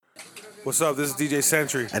What's up? This is DJ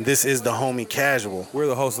Sentry. And this is the homie Casual. We're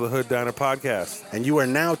the hosts of the Hood Diner Podcast. And you are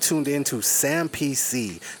now tuned into Sam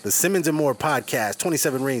PC, the Simmons and Moore podcast.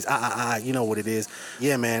 27 rings. You know what it is.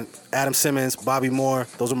 Yeah, man. Adam Simmons, Bobby Moore.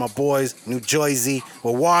 Those are my boys. New Jersey.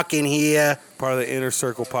 We're walking here. Part of the Inner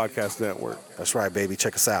Circle Podcast Network. That's right, baby.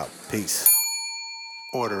 Check us out. Peace.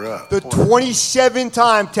 Order up. The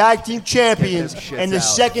 27-time tag team champions and the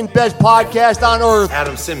second best podcast on earth.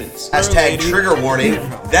 Adam Simmons. Hashtag trigger warning.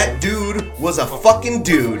 That dude was a fucking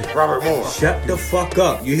dude. Robert Moore. Shut the fuck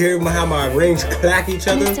up. You hear how my rings clack each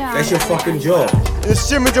other? That's your fucking jaw. The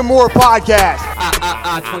Simmons and Moore podcast.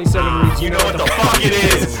 27 reads. You know what the fuck it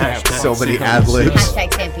is. So many ad-libs.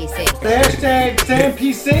 Hashtag Sam PC. Hashtag Sam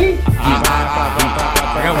PC.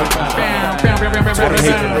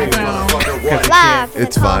 Live from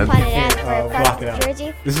It's the Cole fine. Planet block it out.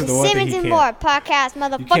 Jersey. This is the one thing Simmons you and can't. Moore podcast, You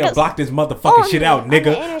motherfuckers. can't block this motherfucking shit out, On the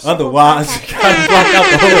nigga. Inner Circle Otherwise, you podcast. gotta block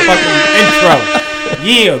out the whole fucking intro.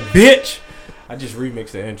 Yeah, bitch. I just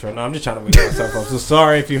remixed the intro. No, I'm just trying to wake myself up. So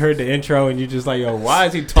sorry if you heard the intro and you just like, yo, why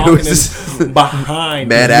is he talking this behind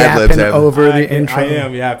Mad me? ad-libs Yapping have- over the intro. I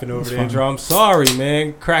am yapping over the intro. I'm sorry,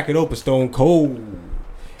 man. Crack it open, Stone Cold.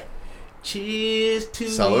 Cheers to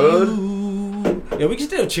Salud. you. Yeah, we can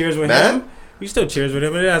still cheers with Man? him. We can still cheers with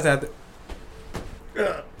him. It does have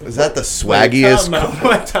to. Is that the swaggiest?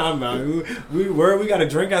 Time out. We got a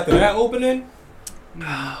drink after that opening.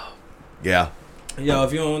 Yeah. Yo,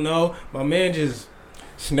 if you don't know, my man just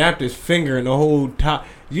snapped his finger in the whole top.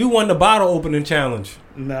 You won the bottle opening challenge.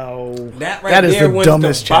 No. That right That is there the wins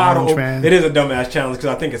dumbest the bottle. challenge, man. It is a dumbass challenge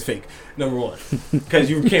because I think it's fake. Number one, because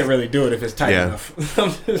you can't really do it if it's tight Yeah. enough.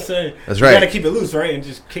 I'm just saying. That's You right. gotta keep it loose, right, and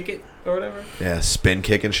just kick it or whatever. Yeah, spin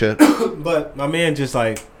kick and shit. But my man just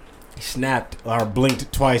like snapped or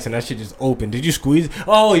blinked twice and that shit just opened. Did you squeeze?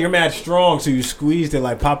 Oh, you're mad strong, so you squeezed it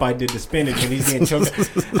like Popeye did the spinach and he's getting choked.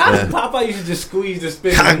 How does Popeye used to just squeeze the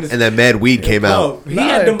spinach? And then mad weed came out. He Nah,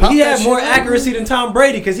 had, it popped he that had more shit out. accuracy than Tom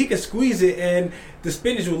Brady because he could squeeze it and the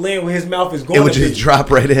spinach would land where his mouth is going. It would to just be. drop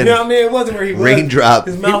right in. You know what I mean? It wasn't where he was. Raindrop.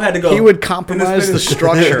 His mouth had to go. He would And compromise the spinach-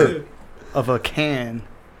 structure of a can.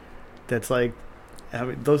 That's like, I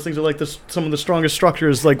mean, those things are like some of the strongest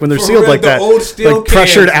structures. Like when they're For sealed real, like the that, old steel like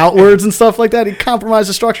pressured cans. outwards and stuff like that. He compromised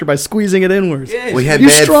the structure by squeezing it inwards. Yeah, Well, he had You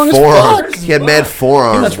mad strong as forearms. fuck. He had mad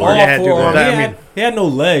forearms. That's all bro. Yeah, dude, forearm. that- He I had- mean- he had no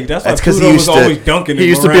leg. That's why That's 'cause he Pluto was used to- always dunking He him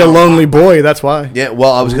used to be a around. lonely boy. That's why. Yeah,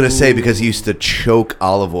 well, I was going to say because he used to choke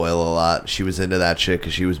olive oil a lot. She was into that shit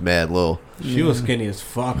because she was mad little. She was skinny as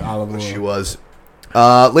fuck, Oliver. She was.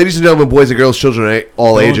 Ladies and gentlemen, boys and girls, children,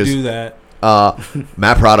 all Don't ages. do that.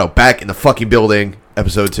 Matt Prado back in the fucking building.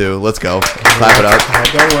 Episode 2. Let's go. Clap it up.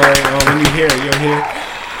 Don't worry. When you hear it, you'll hear.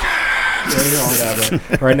 Yeah, you don't have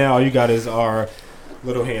that. Right now, all you got is our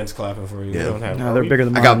little hands clapping for you. Yeah. We don't have. No, they're bigger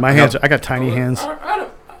than I mine. got- My I hands. got- I got tiny hands.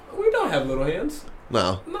 We don't have little hands.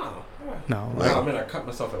 No. No. No. I mean, I cut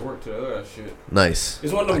myself at work today. Look at that shit. Nice.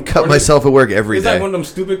 It's one of them. I cut myself at work every It's day. like one of them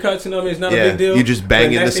stupid cuts. You know what I mean? It's not Yeah, a big deal. you just bang But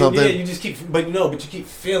into next thing- something? Yeah, you just keep. But you keep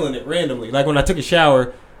feeling it randomly. Like when I took a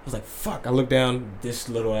shower, I was like, "Fuck!" I looked down. This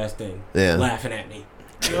little ass thing. Yeah. Laughing at me.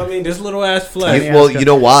 You know what I mean? This little ass flesh. Well, you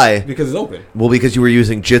know why? Because it's open. Well, because you were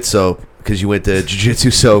using Jitso, because you went to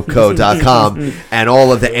jujitsusoco.com, and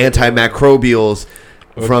all of the antimicrobials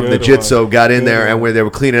from the good Jitso one. got in Good there, one. and where they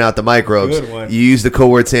were cleaning out the microbes. Good one. You used the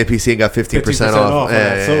code word SAMPC and got 15% off. on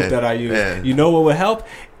that soap that I use. Yeah. You know what would help?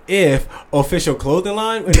 If Official Clothing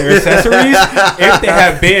Line, with their accessories, if they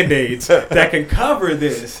have Band-Aids that can cover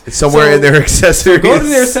this. It's somewhere So, in their accessories. Go to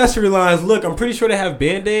their accessory lines. Look, I'm pretty sure they have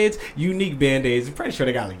Band-Aids, unique Band-Aids. I'm pretty sure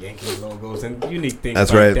they got like Yankees logos and unique things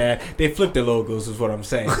That's like right. that. They flip their logos is what I'm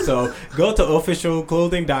saying. So go to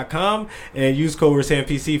officialclothing.com and use code word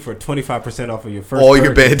SAMPC for 25% off of your first all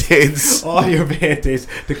your purchase. Band-Aids. All your Band-Aids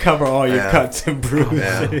to cover all your Yeah. cuts and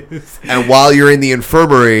bruises. Yeah. And while you're in the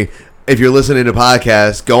infirmary, if you're listening to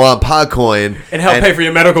podcasts, go on Podcoin. And help pay for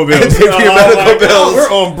your medical bills. And pay for your medical bills. We're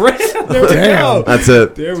on brand. There we go. That's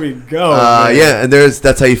it. There we go. man. Yeah, and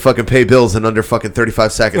that's how you fucking pay bills in under fucking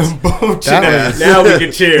 35 seconds. Boom, That was- now we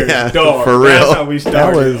can cheers. Yeah, Dog. for real. That's how we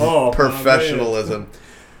started. was Oh, Professionalism.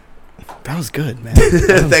 That was good, man.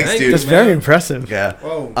 Thanks, Thank dude. That's very impressive. Yeah.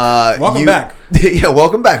 Whoa. Welcome back. Yeah,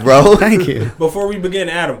 welcome back, bro. Thank you. Before we begin,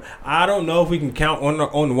 Adam, I don't know if we can count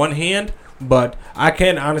on one hand, but I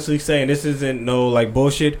can honestly say, and this isn't no like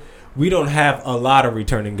bullshit, we don't have a lot of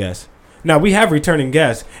returning guests. Now we have returning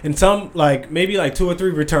guests, and some like maybe like 2 or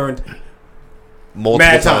 3 returned. Multiple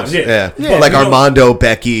Mad times. times, yeah. Yeah. Yeah, Like we don't- Armando,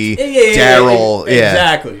 Becky, Daryl. Yeah.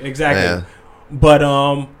 Exactly. Yeah.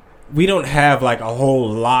 But we don't have like a whole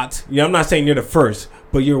lot. Yeah, I'm not saying you're the first,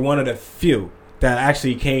 but you're one of the few that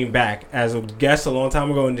actually came back as a guest a long time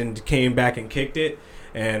ago and then came back and kicked it.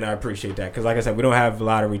 and I appreciate that because, like I said, we don't have a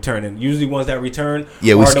lot of returning. Usually, ones that return,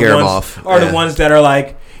 we are scare the them ones, off. Are the ones that are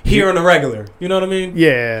like here on the regular. You know what I mean?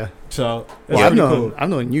 Yeah. So Well, that's pretty cool. I've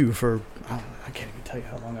known you for I can't even tell you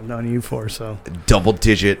how long I've known you for. So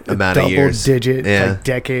Double-digit amount of years. Double-digit, like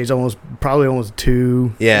decades, probably almost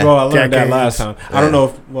 2. Yeah. Well, I learned that decades. last time. I don't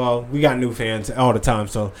know if we got new fans all the time,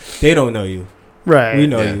 so they don't know you. Right. We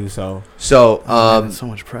know you, so. So, man, so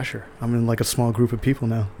much pressure. I'm in like a small group of people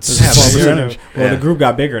now. It's a Yeah, small man, percentage. well, the group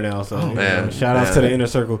got bigger now, so shout outs to the Inner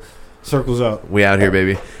Circle. Circles up. We out here,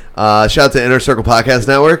 baby. Shout out to Inner Circle Podcast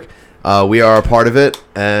Network. We are a part of it,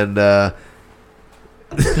 and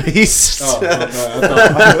he's. I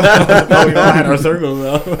thought we all had our circles,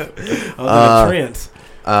 though. I was in a trance.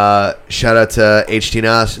 Shout out to HT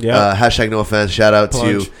Nas. Hashtag no offense. Shout out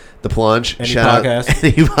Plunge. to the Plunge. Any Shout podcast. out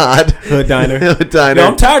any pod. Hood Diner. Hood Diner. Yo,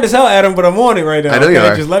 I'm tired as hell, Adam, but I'm on it right now. I know you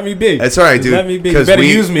are. Just let me be. It's all right, Just dude. Let me be. You better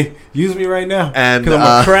use me. Use me right now. And because I'm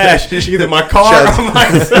going to crash either my car or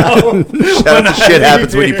myself. Shout out to Shit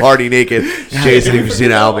Happens When You Party Naked. Jason, if you've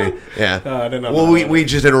seen Albie. Yeah. Well, we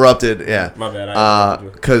just interrupted. Yeah. My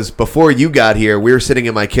bad. Because before you got here, we were sitting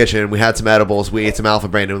in my kitchen. We had some edibles. We ate some Alpha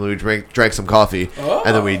Brain, and we drank some coffee.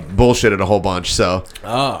 And then we bullshitted a whole bunch. So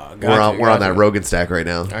we're on that Rogan stack right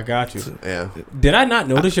now. I got you. Yeah. Did I not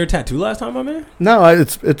notice your tattoo last time, my man? No,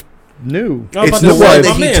 it's new. It's the one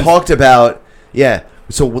that he talked about. Yeah.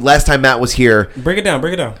 So last time Matt was here, break it down.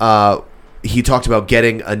 He talked about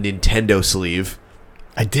getting a Nintendo sleeve.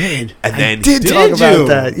 I did. And then I did talk about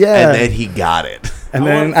that. Yeah. And then he got it. And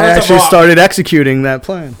then I actually started executing that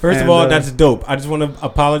plan. First of all, that's dope. I just want to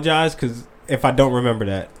apologize because if I don't remember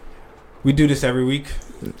that, we do this every week.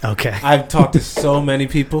 Okay. I've talked to so many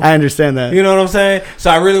people. I understand that. You know what I'm saying? So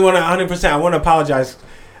I really want to 100%. I want to apologize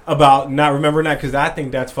about not remembering that because I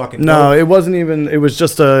think that's fucking no, dope. it wasn't even. It was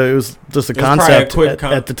just a concept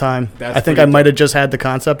at the time. I think I might have just had the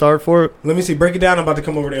concept art for it. Let me see. Break it down. I'm about to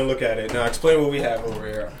come over there and look at it. Now explain what we have over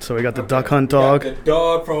here. So we got the Duck Hunt dog. The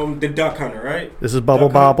dog from the Duck Hunter, right? This is Bubble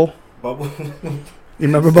Bobble. Bubble. You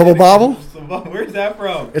remember Bubble Bobble? Where's that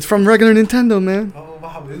from? It's from regular Nintendo, man. Bubble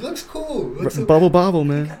Bobble. It looks cool. Bubble Bobble,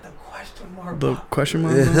 man. Got the question mark. The question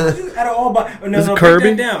mark. Out of all boxes, This is Kirby.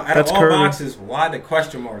 Break that down. Out That's of all Kirby. boxes, why the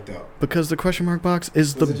question mark though? Because the question mark box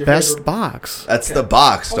is the best box. That's the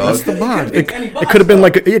box, dog. That's the box. It box, could have been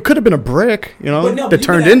it could have been a brick, that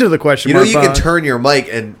turned into the question mark. You box. can turn your mic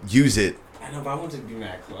and use it. I know, but I want to do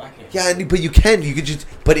that. Cool. I can't. Yeah, but you can. You could just,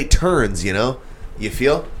 but it turns. You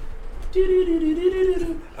feel?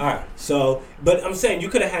 All right, so, but I'm saying you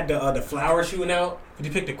could have had the flower shooting out, but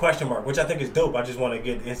you picked the question mark, which I think is dope. I just want to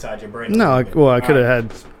get inside your brain. No, I could have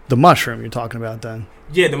had the mushroom you're talking about then.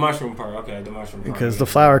 Yeah, the mushroom part. Okay, the mushroom part. Because the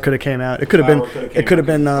flower could have came out. It could have been. It could have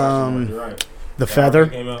been the feather.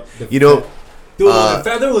 Dude, the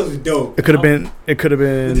feather was dope. It could have been. It could have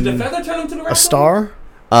Did the been feather turn into the a star.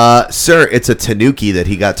 Sir, it's a tanuki that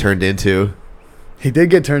he got turned into. He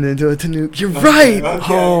did get turned into a tanuki. You're right.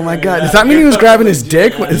 Oh my god. Does that mean he was grabbing his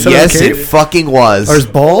dick? Yes, it fucking was. Or his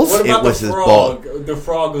balls? What about it was the his frog? ball. The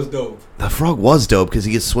frog was dope. The frog was dope because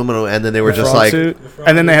he was swimming, and then they were The just frog like, suit.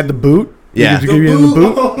 And then they had the boot. Yeah. You could give you the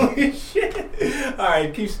boot. Holy shit. All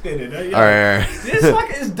right, keep spinning. all right. This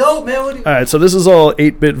fucking is dope, man. All right, so this is all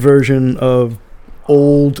 8-bit version of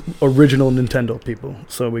old original Nintendo people.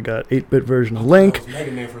 So we got 8-bit version of Link,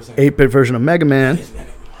 8-bit version of Mega Man,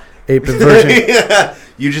 8-bit version.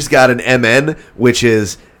 You just got an MN, which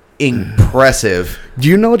is impressive. Do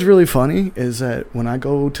you know what's really funny is that when I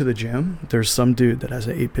go to the gym, there's some dude that has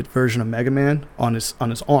an 8-bit version of Mega Man on his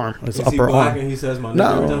arm, his upper arm. And he says my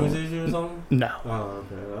No. name or something? No, Oh,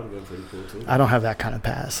 okay, that would have been pretty cool too. I don't have that kind of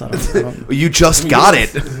pass. I don't, You just got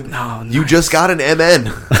it. no, You just got an MN.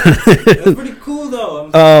 That's pretty cool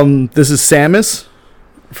though. This is Samus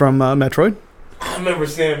from Metroid. I remember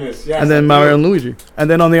Samus. Yes, And then Mario and Luigi. And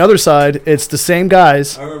then on the other side, it's the same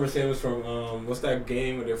guys. I remember Samus from what's that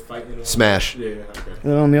game where they're fighting? Smash. Yeah. Okay.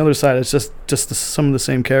 And then on the other side, it's just some of the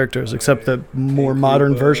same characters, except the more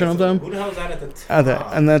modern version of them. Who the hell is that at the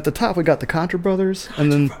top? And then at the top, we got the Contra Brothers,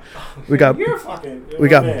 and then we got You're fucking. we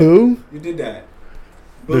got man. Boo. You did that.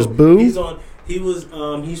 There's Boo. He's on. He was.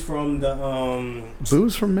 He's from the.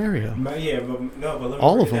 Boo's from Mario. Yeah, but no. But let me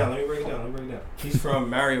All break of it down. them. Let me break it down. He's from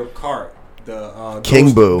Mario Kart. The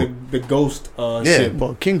King ghost, Boo. the ghost Yeah. ship.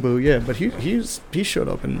 Well, King Boo, yeah, but he showed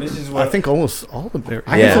up in This is what- I think almost all of them.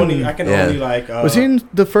 I Yeah. can only like. Was he in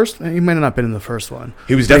the first? He might have not been in the first one.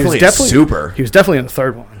 He was But definitely, super. He was definitely in the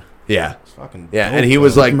third one. Yeah. It's fucking Yeah, dope, and he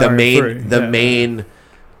was though. like the Mario main 3, yeah. main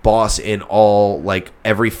boss in all, like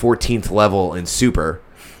every 14th level in Super.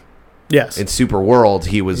 Yes. In Super World,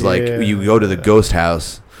 he was like, Yeah. you go to the ghost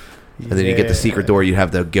house, and then you get the secret door, you have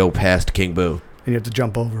to go past King Boo. and you have to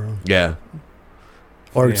jump over them Yeah.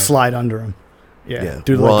 or Yeah. slide under them. Yeah, Yeah.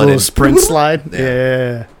 do like Run a little and- sprint slide. Yeah.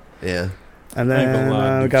 Yeah. Yeah. And I ain't then gonna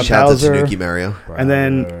lie, we got Shout out to Bowser. Tanuki Mario. And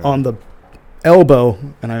then on the elbow,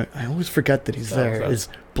 and I always forget that he's there, Sorry. is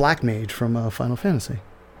Black Mage from Final Fantasy.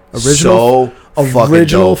 So fucking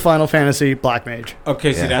Original dope. Final Fantasy Black Mage.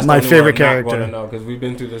 Okay, see, Yeah. that's My the only favorite one I'm character. not gonna know because we've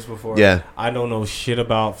been through this before. Yeah. I don't know shit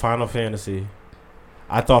about Final Fantasy.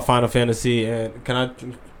 I thought Final Fantasy and can I?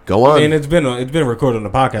 Go on. I mean, it's been recorded on the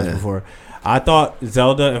podcast Yeah. before. I thought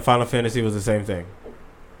Zelda and Final Fantasy was the same thing.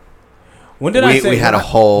 When did I say we had a when I-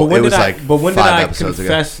 whole. but when It was did I- like But when 5 did I episodes ago.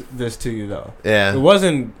 confess this to you though? It Yeah.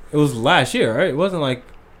 wasn't. It was last year, right? It wasn't like.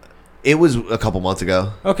 It was a couple months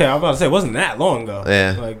ago. Okay, I was about to say it wasn't that long ago.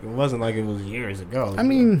 Yeah. Like it wasn't like it was years ago. I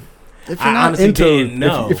mean, if I you're not honestly into, didn't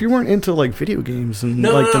know. if you weren't into like video games and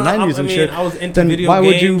No, like no, the no, 90s I and mean, shit, I was into then video why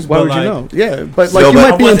would you? games, Why but, would you like- know? Yeah, but like No, you but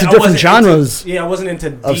might be into I different wasn't genres. I wasn't into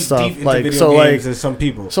deep, stuff, deep into like, video so, games like- as some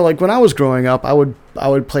people. So like when I was growing up, I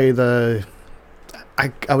would play the.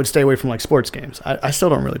 I would stay away from like sports games. I still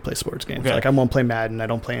don't really play sports games. Okay. Like I won't play Madden. I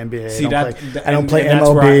don't play NBA. See, I don't that- I don't and- play and that's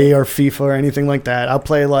where MLB or FIFA or anything like that. I'll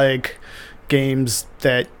play like games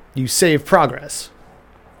that you save progress.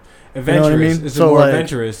 Adventurous. You know what I mean? It's So, more like-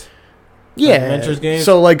 adventurous. Yeah, adventures games?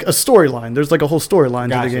 So like a storyline. There's like a whole storyline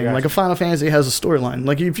to Gotcha, the game. gotcha. Like a Final Fantasy has a storyline.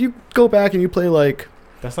 Like if you go back and you play like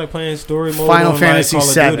That's like playing story mode. Final on, Fantasy like, Call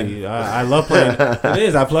of 7. Duty. I love playing. It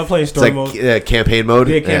is. I love playing It's story like mode. campaign mode.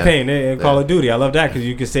 Yeah, campaign in Call Yeah. of Duty. I love that because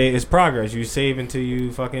you can say it's progress. You save until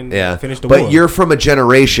you fucking Yeah. finish the But war. you're from a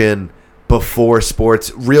generation before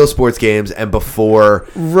real sports games, and before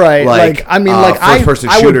right. Like I mean, like first-person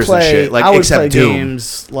I would shooters play, and shit. Like I would except play Doom.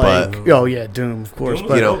 games like Doom, of course. Doom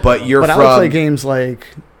But You know, but you're but from. I would play games like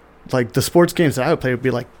the sports games that I would play would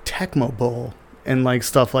be like Tecmo Bowl and like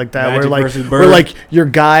stuff like that, Magic versus where Bird. like your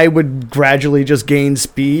guy would gradually just gain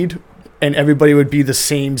speed, and everybody would be the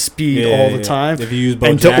same speed Yeah, all the yeah. time. If you use both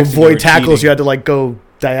And to jacks, you were avoid tackles, cheating. you had to like go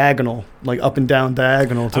diagonal, like up and down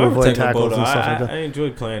diagonal to I remember avoid Tecmo Bowl, tackles though. and stuff I, like that. I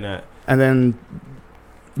enjoyed playing that. And then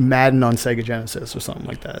Madden on Sega Genesis or something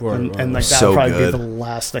like that. Word, and, word, and like word. that So would probably good. be the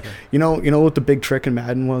last thing. You know what the big trick in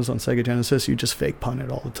Madden was on Sega Genesis? You just fake punt it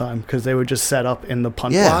all the time because they would just set up in the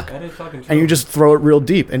punt Yeah. block That is fucking true. and you just throw it real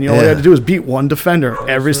deep. And you know all you Yeah. had to do is beat one defender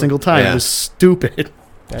every true. single time. Yeah. It was stupid.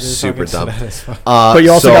 That is super fucking- dumb. that is fucking- But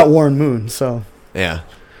you also so- got Warren Moon, so Yeah.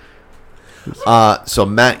 So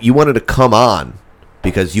Matt, you wanted to come on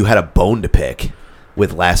because you had a bone to pick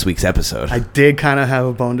with last week's episode. I did kind of have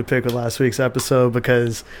a bone to pick with last week's episode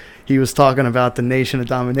because he was talking about the Nation of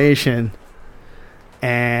Domination.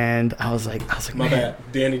 And I was like, My man. bad.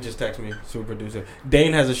 Danny just texted me, super producer.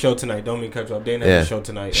 Dane has a show tonight. Don't mean to cut you off. Dane has Yeah. a show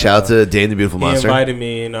tonight. Shout out to Dane the Beautiful He Monster. invited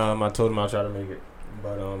me, and I told him I'll try to make it.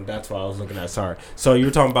 But that's why I was looking at. Sorry. So you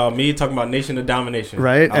were talking about me, talking about Nation of Domination,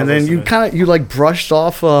 Right, I and was then listening. you like brushed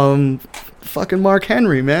off fucking Mark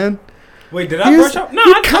Henry, man. Wait, did I you brush up? No,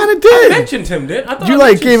 you I kinda I did. mentioned him, did I? Thought You I like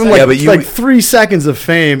mentioned gave him Seth. Yeah, but you- like 3 seconds of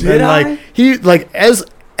fame, Did and I? like he like as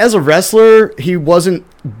a wrestler, he wasn't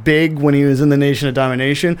big when he was in the Nation of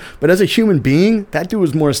Domination, but as a human being, that dude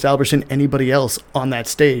was more established than anybody else on that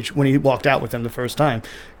stage when he walked out with them the first time,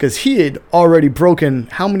 because he had already broken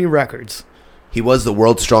how many records? He was the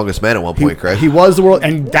world's strongest man at one point, correct? He was the world,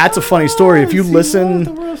 and that's a funny story. If you He listen was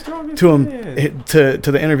the world's strongest to him man.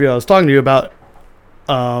 to the interview I was talking to you about,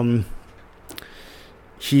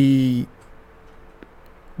 he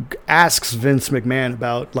asks Vince McMahon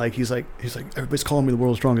about like he's like everybody's calling me the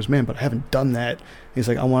world's strongest man, but I haven't done that. He's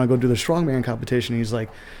like, I want to go do the strongman competition. He's like,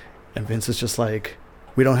 and Vince is just like,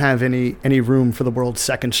 we don't have any room for the world's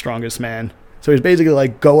second strongest man. So he's basically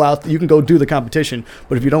like, go out, you can go do the competition,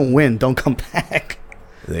 but if you don't win, don't come back.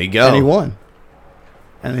 There you go. And he won.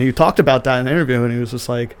 And he talked about that in the interview, and he was just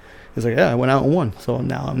like, he's like, yeah, I went out and won. So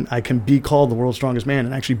now I can be called the world's strongest man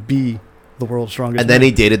and actually be the world's strongest And then man.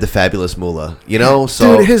 he dated the fabulous Moolah. You know,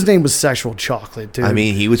 so Dude, his name was Sexual Chocolate, dude. I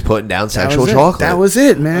mean, he was putting down That sexual was it. chocolate. That was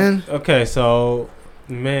it, man. Okay, so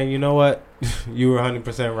man, you know what? You were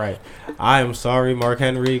 100% right. I am sorry, Mark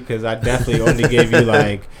Henry, because I definitely only gave you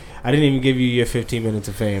like. I didn't even give you your 15 minutes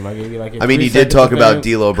of fame. I gave you like. Your I mean, 3 you did seconds talk of about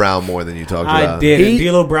fame. D'Lo Brown more than you talked I about. did. He- And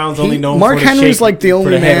D'Lo Brown's only known Mark for the Henry's shake, like the for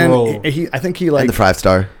only head man. roll. I think he and like the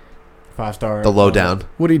 5-star, 5-star. the lowdown.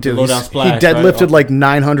 what did he do? the low down He splash, deadlifted right? like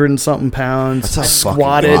 900 and something pounds. That's a fucking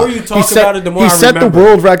Squatted. lot. The more you talk set, about it, the more he I set the remember.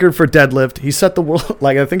 world record for deadlift. He set the world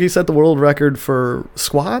I think he set the world record for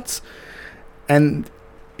squats, and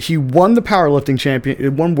he won the powerlifting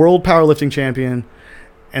champion. Won world powerlifting champion,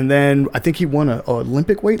 and then I think he won a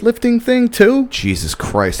Olympic weightlifting thing too. Jesus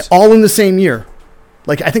Christ. All in the same year.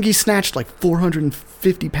 Like I think he snatched like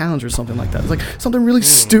 450 pounds or something like that. It's like something really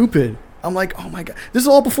stupid. I'm like, oh my god, this is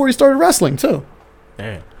all before he started wrestling too.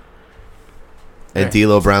 Damn. And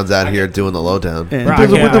D'Lo Brown's out here doing the lowdown. And Bro, with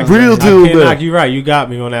the real dude. You're right. You got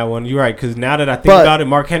me on that one. You're right. Because now that I think But about it,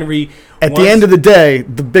 Mark Henry. At the end of the day,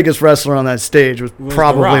 the biggest wrestler on that stage was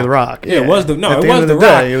probably The Rock. Yeah, it was the no. At It the was end of The the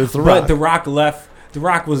Rock. day, it was The But Rock. The Rock left. The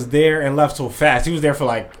Rock was there and left so fast. He was there for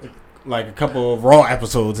like a couple of Raw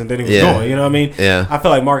episodes and then he was going. You know what I mean? Yeah. I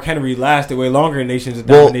feel like Mark Henry lasted way longer in Nations of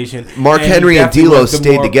Well, Domination. Mark and Henry he and definitely D'Lo was the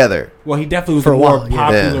stayed more- together. Well, he definitely was For the a more while,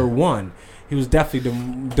 yeah. popular one. He was definitely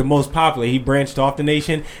the most popular. He branched off the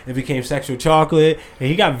Nation and became Sexual Chocolate, and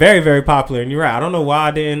he got very, very popular. And you're right. I don't know why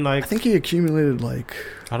I didn't like. I think he accumulated like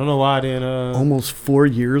I don't know why I didn't. almost 4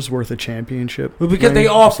 years worth of championship. But because they reign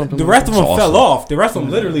all, or something the like rest that. of them That's fell awesome. off. The rest of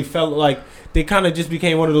them literally fell like they kind of just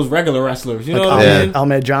became one of those regular wrestlers. You know Like what I mean?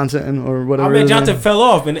 Ahmed Johnson or whatever. Ahmed his Johnson name. fell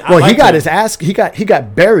off, and I Well, he liked got him. his ass. He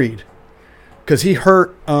got buried because he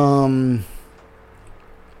hurt. I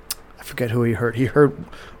forget who he hurt. He hurt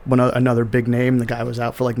another big name. The guy was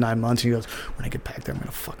out for like 9 months. And he goes, "When I get back there, I'm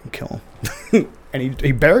gonna fucking kill him." And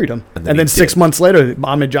he buried him. And then 6 months later,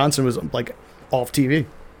 Ahmed Johnson was like off TV.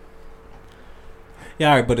 Yeah,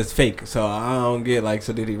 all right, but it's fake, so I don't get like.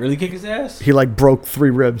 So did he really kick his ass? He like broke 3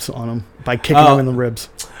 ribs on him by kicking him in the ribs.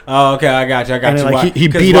 Oh, okay, I got you. And then, Why- like he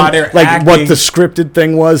 'cause beat while him. they're Like what acting, the scripted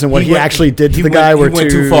thing was and what he went- actually did to he the went- guy were he went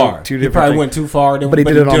two too far. Two He different probably things. went too far, But he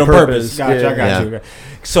did it on purpose. Gotcha, Yeah. I got you.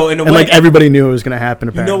 So in a And way, like everybody knew it was gonna happen. you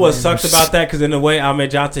Apparently, know what sucks about that? Because in a way, Ahmed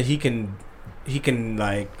Johnson he can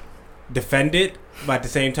like defend it, but at the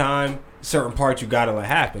same time, certain parts you gotta let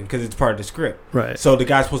happen because it's part of the script. Right. So the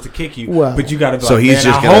guy's supposed to kick you, Well- but you gotta be So like, he's man,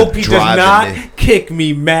 just I gonna hope he does drive not in there. kick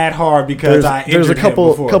me mad hard because I there's injured a couple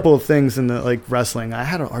him before. couple of things in the like wrestling. I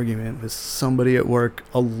had an argument with somebody at work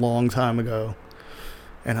a long time ago,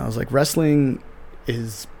 and I was like, wrestling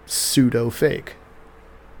is pseudo fake.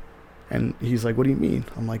 And he's like, what do you mean?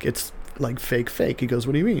 I'm like, it's like fake. He goes,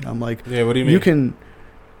 what do you mean? I'm like, Yeah, what do you mean?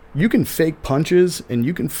 You can fake punches and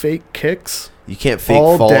you can fake kicks. You can't fake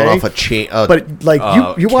all falling day, off a chain. But like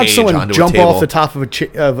you watch cage someone onto a jump table. off the top of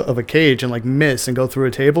of a cage and like miss and go through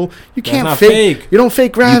a table. You can't not fake. fake. You don't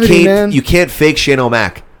fake gravity, man. You can't fake Shane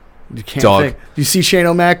O'Mac. You can't Dog. fake. You see Shane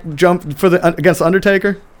O'Mac jump for against the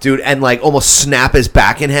Undertaker, Dude, and like almost snap his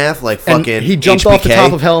back in half like and fucking he jumped HBK. off the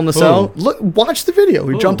top of Hell in the Cell. Look, watch the video.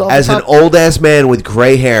 He jumped off As the an top old ass man with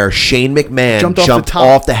gray hair, Shane McMahon Jumped jumped, off the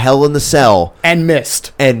top. off the Hell in the Cell and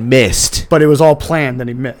missed. and missed. But it was all planned that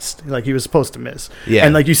he missed. Like he was supposed to miss. Yeah.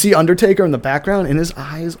 And like you see Undertaker in the background, and his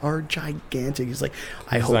eyes are gigantic. He's like,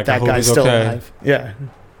 I hope like, that I hope guy's he's still okay. alive. Yeah.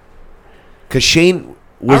 Because Shane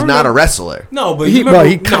was I not a remember- wrestler. No, but He- you remember, well,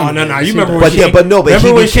 he kinda no. is. You remember He when does. But yeah, Shane, but no, but he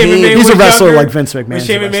remember when Shane became- McMahon He's a was wrestler younger? like Vince McMahon's When a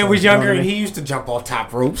Shane McMahon wrestler, was you know younger what I and mean? he used to jump off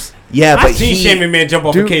top ropes. Yeah, I've but seen he- Shane McMahon jump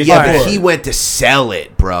off Dude, a cage Yeah, before. but he went to sell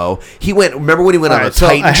it, bro. He went. Remember when he went on a Alright, so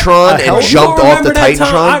Titantron a Hell- and You jumped don't off the remember that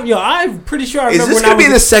time? Titantron? I'm pretty sure I Is remember this when I gonna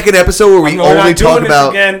be was the second episode where we No, we're not only doing talk this about?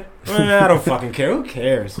 again. I don't fucking care. Who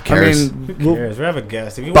cares? Who cares? Who cares? We have a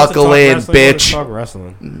guest. If you want to Buckle talk in, wrestling, let's bitch. talk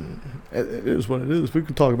wrestling. It is what it is. We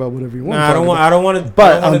can talk about whatever you want. Nah, to I don't talk want. about. I don't want to.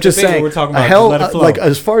 But I'm just saying, we're talking a about. hell, Just let it flow. like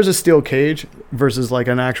as far as a steel cage versus like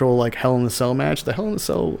an actual like Hell in the Cell match, the Hell in the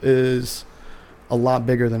Cell is a lot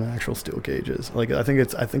bigger than an actual steel cage is. Like I think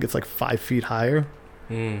it's like 5 feet higher.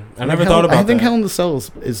 I never thought about that. I think Hell in the Cell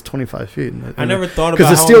is 25 feet. I never thought about because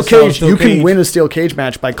the Hell steel in the Cell, cage, steel you can cage. win a steel cage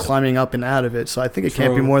match by climbing up and out of it. So I think it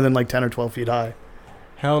can't be True. more than like 10 or 12 feet high.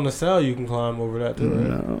 Hell in the Cell, you can climb over that too. Right?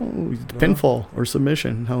 No, pinfall or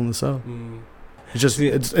submission. Hell in the Cell. Mm. It's just See,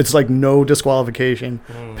 it's like no disqualification,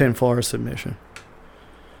 Mm. pinfall or submission.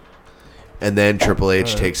 And then Triple H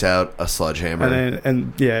Alright. takes out a sledgehammer.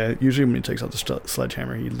 And yeah, usually when he takes out the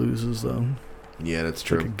sledgehammer, he loses though. Yeah, that's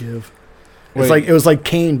It's like a true. give. Wait. It's like it was like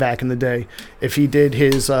Kane back in the day. If he did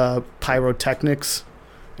his pyrotechnics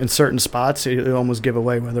in certain spots, it would almost give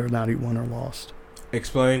away whether or not he won or lost.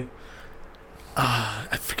 Explain.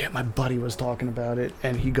 I forget. My buddy was talking about it,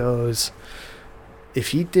 and he goes, if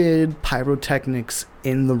he did pyrotechnics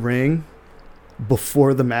in the ring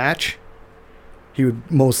before the match, he would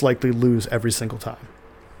most likely lose every single time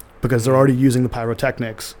because they're already using the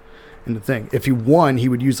pyrotechnics in the thing. If he won, he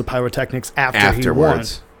would use the pyrotechnics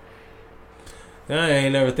Afterwards. I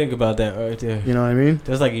ain't never think about that right there. he won. You know what I mean?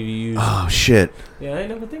 That's like if you use. Oh shit. Yeah, I ain't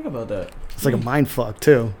never think about that. It's like a mind fuck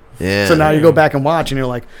too. Yeah. So now you go back and watch, and you're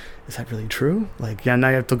like, is that really true? Like, yeah, now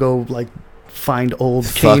you have to go like find old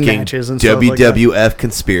Kane fucking matches and stuff like WWF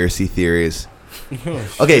conspiracy theories.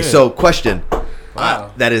 Okay, Shit. so question.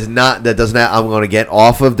 Wow. That does not. I'm going to get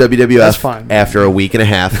off of WWF That's fine. after a week and a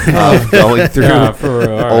half of going through Yeah, for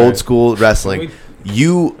real. All old right. school wrestling.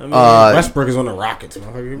 You, I mean, Westbrook is on the Rockets.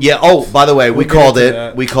 Motherfucker. yeah. Oh, by the way, we We'll get called into it.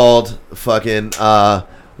 that. We called fucking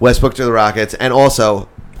Westbrook to the Rockets, and also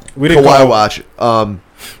We didn't Kawhi call- watch.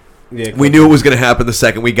 Yeah, We knew it was going to happen the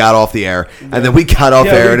second we got off the air, and then we got off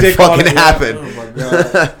air, and it fucking happened. Oh my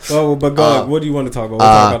god! Oh, but go ahead. What do you want to talk about? We'll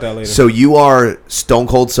talk about that later. So you are stone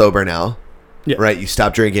cold sober now, Yeah. right? You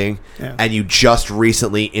stopped drinking, Yeah. and you just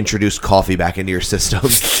recently introduced coffee back into your system.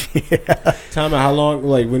 Time out. How long?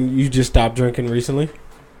 Like when you just stopped drinking recently?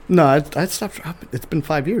 No, I stopped. It's been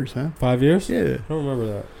 5 years, man. 5 years? Yeah. I don't remember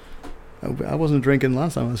that. I wasn't drinking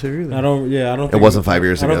last time I was here either. I don't. Yeah, I don't. It Think wasn't 5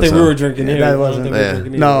 years I ago. don't think we were drinking Yeah, here. that I don't wasn't- think we were Yeah.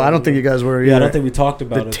 drinking No, either. I don't think you guys were either. Yeah, I don't think we talked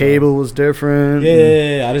about the it. table was different.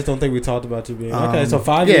 Yeah. I just don't think we talked about you being okay. So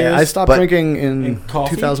 5 years. Yeah, I stopped But- drinking And in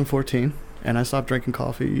coffee? 2014, and I stopped drinking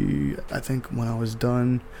coffee. I think when I was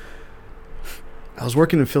done. I was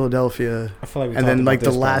working in Philadelphia, I feel like we and talked then about like the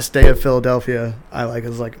this, last day of Philadelphia, I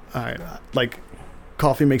was like, all right, like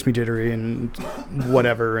coffee makes me jittery and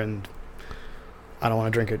whatever, and I don't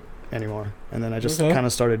want to drink it anymore. And then I just Okay. kind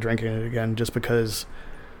of started drinking it again, just because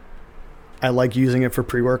I like using it for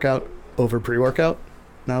pre-workout over pre-workout.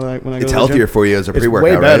 Now that when I go It's to the gym. healthier for you as a It's pre-workout,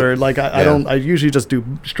 way better. right? Like I Yeah. don't. I usually just do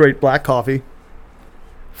straight black coffee.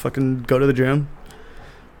 Fucking go to the gym,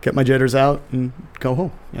 get my jitters out, and go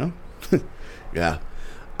home. You know. Yeah.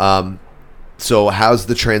 So how's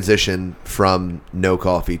the transition from no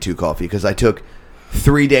coffee to coffee? Because I took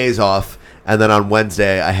 3 days off, and then on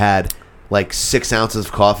Wednesday I had like 6 ounces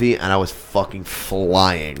of coffee, and I was fucking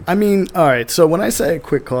flying. I mean, all right. So when I say I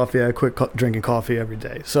quit coffee, I quit drinking coffee every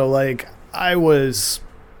day. So like I was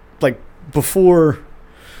like before,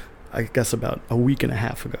 I guess about a week and a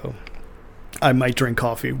half ago, I might drink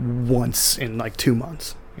coffee once in like 2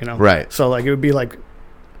 months. You know. Right. So like it would be like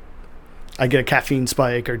I get a caffeine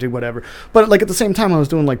spike or do whatever. But like at the same time, I was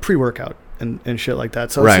doing like pre-workout and shit like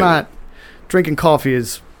that. So Right. it's not drinking coffee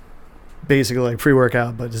is basically like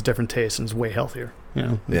pre-workout, but it's different taste and it's way healthier. You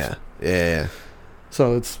know. Yeah.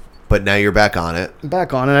 So it's But now you're back on it.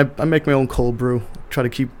 back on it. I make my own cold brew. Try to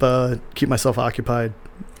keep myself occupied.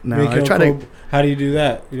 Now Make I your try cold- How do you do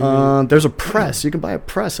that? You There's a press. You can buy a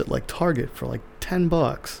press at like Target for like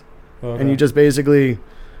 $10, okay. and you just basically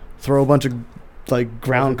throw a bunch of like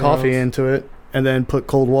ground coffee grounds. into it, and then put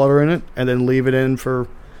cold water in it, and then leave it in for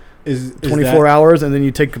is 24 hours, and then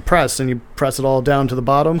you take a press and you press it all down to the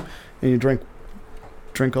bottom, and you drink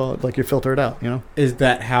all like you filter it out. You know. Is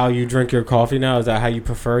that how you drink your coffee now? Is that how you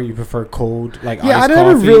prefer? You prefer cold, like Yeah, I iced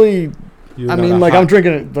never coffee? really. You're I not mean, a like hot- I'm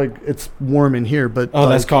drinking it like it's warm in here, but Oh, like,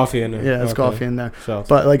 that's coffee in there. Yeah, it's Okay. coffee in there. So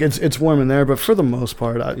But like it's warm in there. But for the most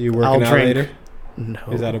part, you I'll working out drink. later? No.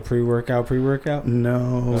 Is that a pre-workout?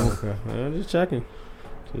 No. Oh, okay. I'm just checking.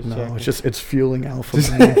 No, it's fueling alpha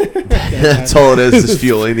brain. That's all it is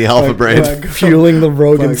fueling the alpha brain. Fueling the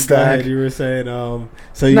Rogan Go stack. ahead, you were saying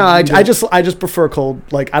so you, No, I you just prefer cold.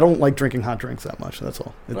 Like I don't like drinking hot drinks that much. That's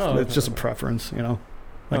all. It's, Oh, it's just a okay. preference, you know.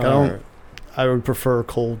 Like Oh, I don't. alright. I would prefer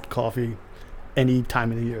cold coffee any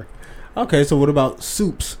time of the year. Okay, so what about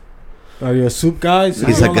soups? Are you a soup guy?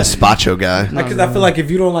 He's a gazpacho guy. Because I feel like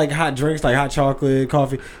if you don't like hot drinks, like hot chocolate,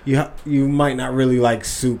 coffee, you might not really like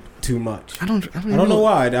soup too much. I don't know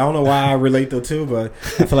why. I don't know why I relate the two, but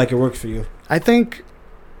I feel like it works for you. I think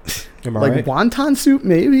Am I like right? wonton soup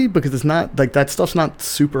maybe because it's not like that stuff's not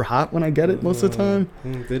super hot when I get it most of the time.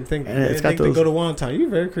 Didn't think, And didn't think to go to wonton. You're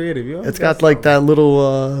very creative. You It's got like that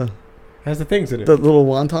little has the things in it. the little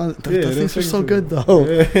wonton. Yeah, Those things are so in good it. though.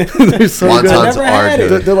 Yeah. They're so Wontons good. I never are had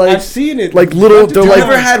good. it. They're like- I've seen it. like little- they're You like-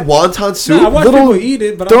 ever had wonton soup? No, I watch little- people eat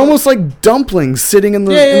it, but They're I'm almost like dumplings sitting in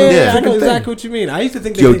the. yeah, in the I freaking know thing. exactly what you mean. I used to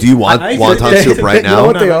think. Yo, they do you want I used to wonton think- soup right You know now?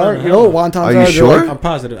 what they No, are? no, You know what wontons Are are? you They're sure? like- I'm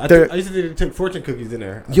positive. I They're- used to think they took fortune cookies in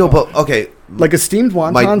there. Yo, but okay. Like a steamed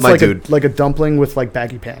wonton's my like dude. like a dumpling with like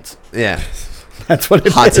baggy pants. Yeah. That's what it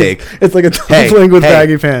is. Hot take. It's like a Hey, dumpling with hey,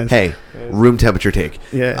 baggy pants. Hey, room temperature take.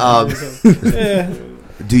 Yeah. Yeah,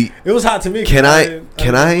 Do you, it was hot to me. Can 'cause I- didn't-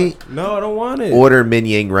 can didn't I want- No, I don't want it. order Min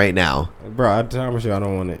Ying right now? Bro, I promise you, I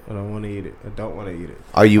don't want it. I don't want to eat it. I don't want to eat it.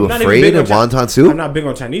 Are you I'm not even afraid big of on wonton I'm soup? not big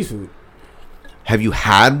on Chinese food. Have you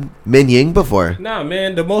had Min Ying before? Nah,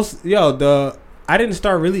 man. I didn't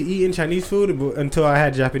start really eating Chinese food until I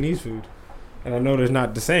had Japanese food. And I know there's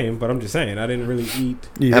not the same, but I'm just saying I didn't really eat.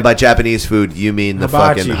 And by Japanese food, you mean the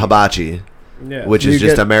Hibachi. fucking hibachi, Yeah, which You is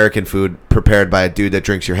just get- American food prepared by a dude that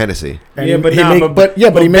drinks your Hennessy. And yeah, but he nah, make- but he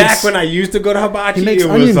back makes when I used to go to hibachi, he makes it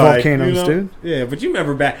onion was like, volcanoes, dude. Yeah, but you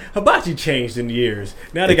remember back hibachi changed in years.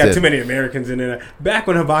 Now they It got did. too many Americans in it. Back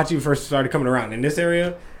when hibachi first started coming around in this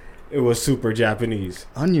area, it was super Japanese.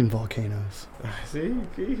 onion volcanoes. See,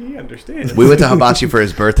 he understands. We went to hibachi for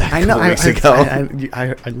his birthday a I know. couple weeks ago.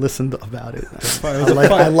 I listened about it. It was a I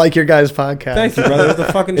fuck- like your guys' podcast. Thank you, brother. It was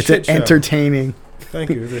a fucking It's shit show. entertaining. Thank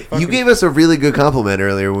you. You gave us a really good compliment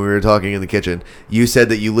earlier when we were talking in the kitchen. You said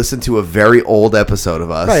that you listened to a very old episode of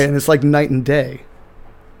us. Right, and it's like night and day.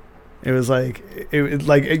 It was like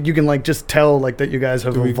like you can like just tell like that you guys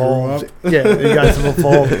have Do we grow evolved. up? Yeah, you guys have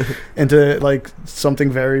evolved into like something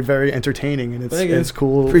very, very entertaining, and Thank you. it's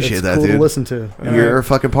cool. Appreciate it's that, cool dude. to listen to. You're a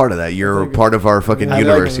fucking part of that. You're Thank you. part of our fucking I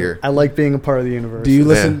universe like, here. I like being a part of the universe. Do you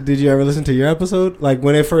listen? Did you ever listen to your episode? Like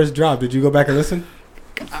when it first dropped, did you go back and listen?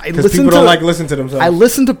 I Because listened people to don't like listen to themselves. I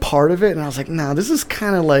listened to part of it, and I was like, "Nah, this is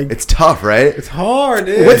kind of like It's tough, right? It's hard.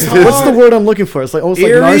 Dude. what's It's what's the hard. word I'm looking for? It's like almost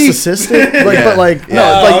Eerie? like narcissistic, like Yeah. but like no,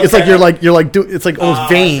 Yeah. it's like it's like Okay. you're like it's like almost I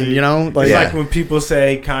vain, see. you know? Like It's Yeah. like when people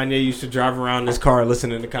say Kanye used to drive around in his car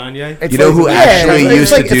listening to Kanye. it's You know like, who actually it's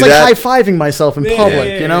used like, to do it's like that? high fiving myself in Yeah, public,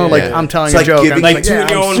 yeah, you know? yeah, Like yeah. I'm telling It's a like joke, giving- I'm Like tooting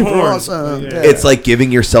your I'm own super horn. awesome. Yeah. Yeah. It's like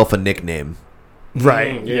giving yourself a nickname.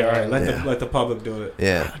 right. Yeah, right. Yeah. Let the public do it.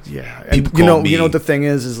 Yeah. Yeah, and People you know, call you know me what the thing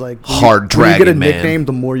is like Hard when you Dragon get a Man. nickname,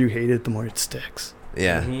 the more you hate it, the more it sticks.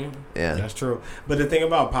 Yeah. Mhm. Yeah. That's true. But the thing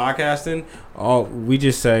about podcasting, we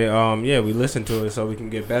just say, we listen to it so we can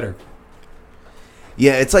get better.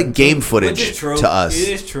 Yeah, it's like game Which footage is true. to us. It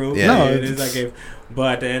is true. Yeah. Yeah, No, it is it's- like game.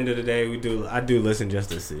 But at the end of the day, I do listen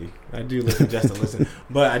just to see. I do listen just to listen.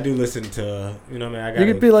 But I do listen to, you know what I mean? I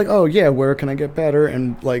You could be like, oh yeah, where can I get better?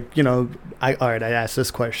 And like, you know, I asked this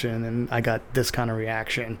question and I got this kind of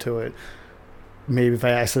reaction to it. Maybe if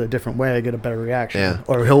I ask it a different way, I get a better reaction. Yeah.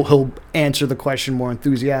 Or he'll answer the question more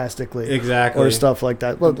enthusiastically. Exactly. Or stuff like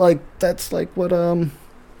that. But like that's like what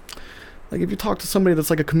like if you talk to somebody that's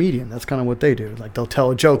like a comedian, that's kind of what they do. Like they'll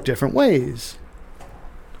tell a joke different ways.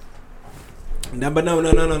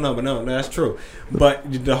 No, that's true.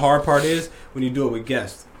 But the hard part is when you do it with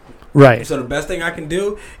guests. Right. So the best thing I can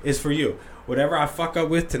do is for you. Whatever I fuck up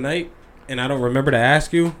with tonight and I don't remember to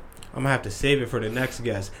ask you, I'm going to have to save it for the next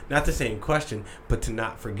guest. Not the same question, but to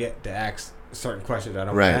not forget to ask certain questions that I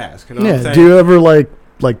don't want to ask. You know what I'm Yeah. saying? Do you ever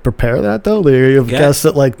like prepare that though? Do you have Yeah. guests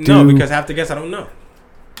that like do No, because half the guests I don't know.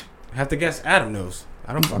 Half the guests Adam knows.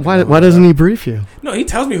 I don't fucking know why who doesn't they he brief you? are. No, he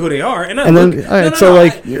tells me who they are. And And then, all right, so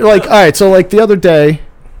like, you're like, all right, so like the other day,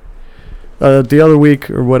 the other week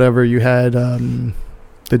or whatever, you had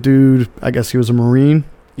the dude. I guess he was a Marine.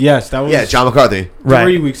 Yes, that was John McCarthy.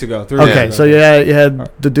 3 weeks ago. 3 Okay, weeks so ago. you had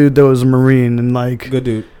the dude that was a Marine and like Good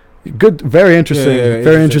dude. good, very interesting, Yeah,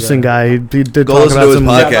 very interesting guy. He did Go talk listen about to his some podcast.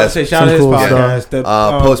 Yeah, I was about to say, shout Some out his cool podcast. stuff.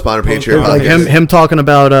 The, Postmodern Patriot like podcast. him talking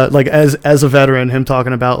about like as a veteran, him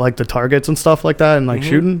talking about like the targets and stuff like that, and like Mhm.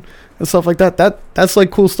 shooting and stuff like that. That's like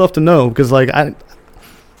cool stuff to know because like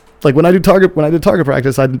when I did target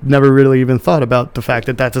practice, I never really even thought about the fact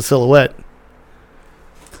that that's a silhouette.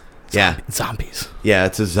 Yeah. Zombies. Yeah,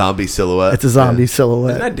 it's a zombie silhouette. It's a zombie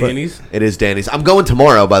silhouette. Isn't that but- Danny's? It is Danny's. I'm going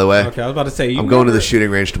tomorrow, by the way. Okay, I was about to say. I'm going to the shooting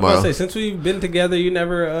range I was tomorrow. about to say, since we've been together, you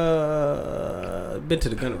never been to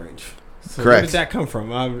the gun range. So Correct. Where did that come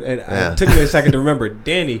from? Yeah. It took me a second to remember.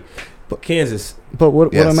 Danny, Kansas. But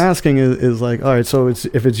what Yes. I'm asking is like, all right, so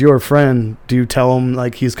if it's your friend, do you tell him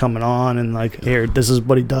like he's coming on and like here, this is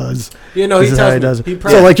what he does? You know, This he is tells how he me. does it. He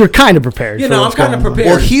So like you're kind of prepared. You for know, what's I'm kinda going on. prepared.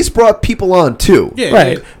 Well, he's brought people on too. Yeah,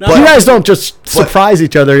 Right. yeah. you guys don't just surprise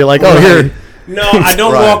each other. You're like, oh, here. No, I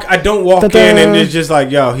don't Right. walk. I don't walk Ta-da. in and it's just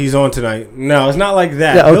like, yo, he's on tonight. No, it's not like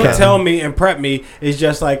that. Yeah, okay. He'll tell me and prep me. It's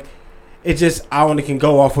just like, I only can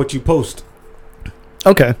go off what you post.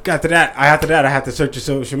 Okay. After that, I have to search your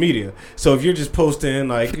social media. So if you're just posting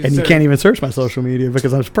like, And you can't even search my social media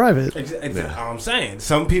because I'm private. I'm saying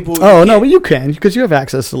some people. Oh no, but you can because you have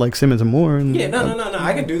access to like Simmons and More. And, Yeah, no.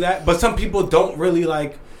 I can do that, but some people don't really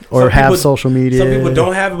like. Or some have people- social media. Some people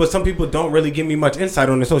don't have it, but some people don't really give me much insight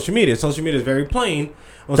on the social media. Social media is very plain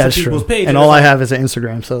on That's some people's true. pages. And all I have is an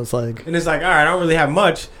Instagram, so it's like And it's like, all right, I don't really have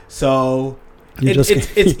much, so You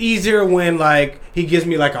it's easier when like he gives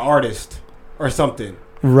me like an artist or something,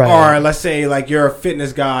 right. or let's say like you're a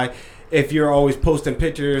fitness guy. If you're always posting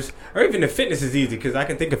pictures, or even if fitness is easy, because I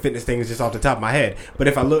can think of fitness things just off the top of my head. But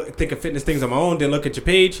if I think of fitness things on my own, then look at your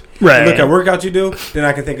page, Right. and look at workouts you do, then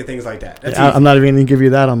I can think of things like that. That's I'm not even gonna give you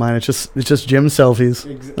that on mine. It's just gym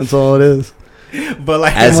selfies. That's all it is. easy. But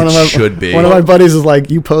like, As One it of my- should be. One of my buddies is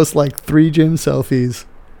like, you post like 3 gym selfies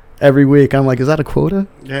every week. I'm like, is that a quota?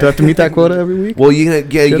 Do I have to meet that quota every week? Well, you Shut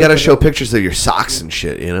got to up. show pictures of your socks and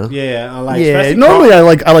shit, you know? yeah, I like. Yeah. especially Normally,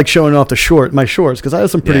 I like showing off my shorts because I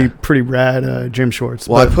have some Yeah. pretty rad gym shorts.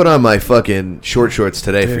 Well, I but put on my fucking shorts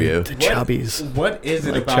today for you. the chubbies. What is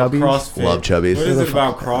it Like about chubbies? CrossFit? Love chubbies. What is They're it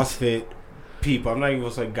about fucking CrossFit people? I'm not even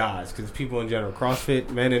gonna say guys, because people in general,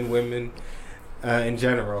 CrossFit men and women in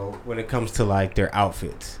general, when it comes to like their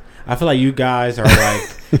outfits. I feel like you guys are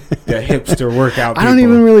like the hipster workout people. I don't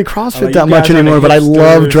even really CrossFit Like, that you much guys are the anymore, but I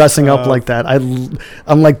love hipsters dressing up of- like that.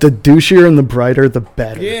 I'm like, the douchier and the brighter, the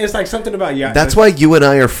better. Yeah, it's like something about That's why you and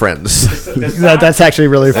I are friends. That's actually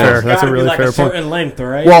really fair. That's a really like fair a point. certain length,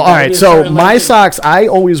 right? Well, It all gotta right. be a So certain my length. socks, I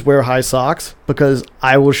always wear high socks because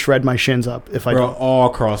I will shred my shins up if I Bro, don't.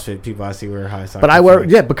 all CrossFit people I see wear high socks. But I wear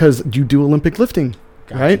because you do Olympic lifting,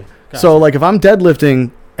 Gotcha. right? Gotcha. So like if I'm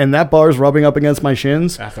deadlifting and that bar is rubbing up against my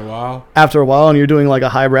shins After a while, and you're doing like a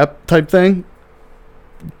high rep type thing,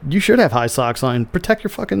 you should have high socks on. Protect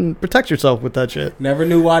yourself with that shit. never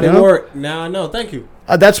knew why they You know? wore it. Now I know. Thank you.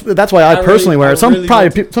 That's why I personally wear it. Some really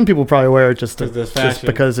want some people probably wear it just it's just fashion.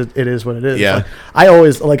 because it is what it is. Yeah. Like, I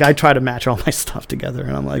always I try to match all my stuff together,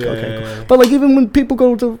 and I'm like, okay, Yeah. cool. But like even when people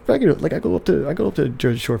go to regular, like I go up to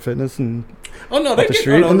Jersey Shore Fitness and Oh no, up they the get,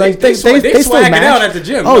 street, oh, no, and they, like they still swag it match. out at the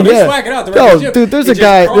gym. Oh No, they yeah, swag it out at the yo, regular gym. dude, there's a It's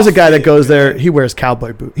just guy that CrossFit. goes there. He wears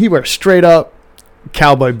cowboy boot. He wears straight up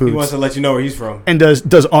cowboy He wants boots to let you know where he's from. and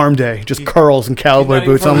does arm day, just curls and cowboy not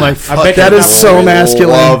even boots. from- I'm like, I bet that you is he's so not- masculine.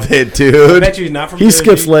 Love it, I dude. bet you he's not from He Jersey.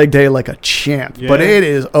 skips leg day like a champ, but Yeah. it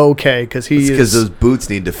is okay because he Because is. those boots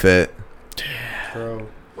need to fit. Bro.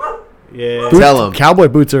 Yeah. Boots- Tell 'em. Cowboy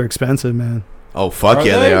boots are expensive, man. Oh, fuck Are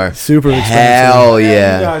yeah, they? they are. Super expensive. Hell You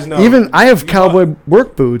yeah. guys know. Even I have You cowboy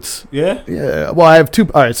work boots. Yeah. Yeah. Well, I have two.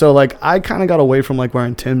 All right. So like, I kind of got away from like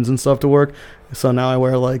wearing Timbs and stuff to work. So now I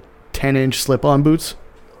wear like 10-inch slip-on boots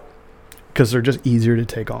because they're just easier to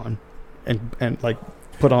take on and like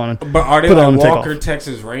put on. But are they Put like on and take Walker off.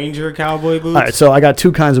 Texas Ranger cowboy boots? All right. So I got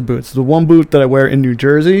two kinds of boots. The one boot that I wear in New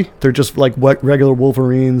Jersey, they're just like what regular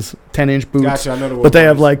Wolverines 10-inch boots. Gotcha. I know the But they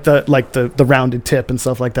have Wolverines. like the rounded tip and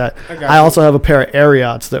stuff like that. I got I you. also have a pair of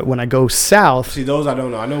Ariats that when I go south, See, those I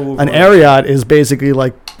don't know. I know an Wolverines. Ariat is basically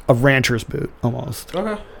like a rancher's boot almost.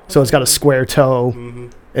 Okay. So it's got a square toe. Mm-hmm.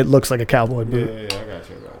 It looks like a cowboy Yeah, boot. I got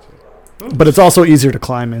you. But it's also easier to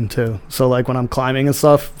climb in too. So like when I'm climbing and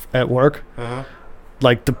stuff at work, Uh-huh.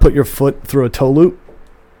 like to put your foot through a toe loop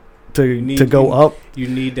to go up You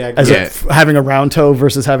need that. as Yeah. having a round toe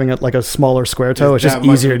versus having like a smaller square toe. It's Is just that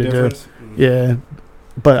much easier of a to do. difference? Mhm. Yeah.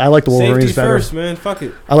 But I like the Wolverines Safety better. first, man. Fuck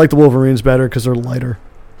it. I like the Wolverines better because they're lighter.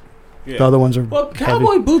 Yeah. The other ones are Well,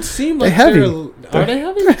 cowboy boots seem They're like heavy. Are they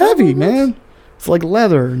heavy? They're heavy, Cowboy boots? man. It's like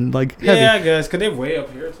leather and like heavy. Yeah, I guess because they're way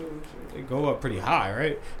up here too. They go up pretty high,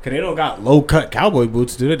 right? Because they don't got low cut cowboy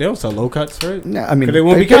boots, do they? They don't sell low cuts, right? Yeah, I mean, 'Cause they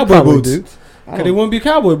won't be could cowboy probably boots. do. Because they wouldn't be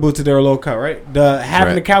cowboy boots if they were low cut, right? Having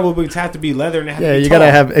Right. the cowboy boots have to be leather and they have Yeah, to be you tall.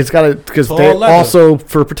 gotta have. It's gotta because Tall they leather. also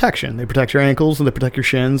for protection. They protect your ankles and they protect your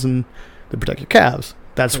shins and they protect your calves.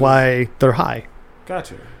 That's why they're high.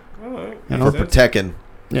 Gotcha. All right. You know? For protecting.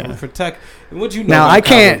 Yeah. Yeah. Protect. And what you know? Now about I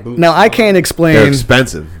cowboy can't. boots? Now I can't They're explain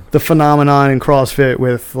expensive. the phenomenon in CrossFit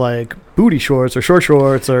with like booty shorts or short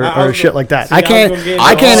shorts or, I or was shit gonna- like that. see, I I was can't. gonna get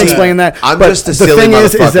I into can't all explain that. I'm but just a the silly thing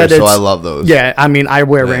is motherfucker, that so it's- I love those. Yeah, I mean, I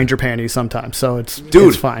wear Yeah. Ranger panties sometimes, so it's Dude,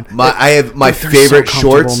 it's fine. I have my They're so favorite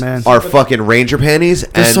comfortable, shorts man. are fucking Ranger panties,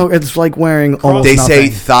 They're and so it's like wearing almost they say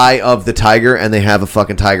nothing. thigh of the tiger, and they have a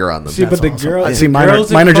fucking tiger on them. See, but the Awesome. girl, I the see mine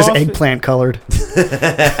girls in are just CrossFit- eggplant colored.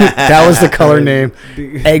 That was the color name,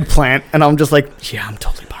 eggplant, and I'm just like, yeah, I'm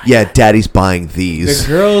totally buying. Yeah, daddy's buying The these.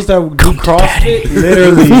 girls that do Come to daddy. CrossFit,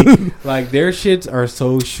 literally, like their shits are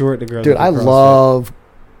so short. The girls, Dude, that do I CrossFit. love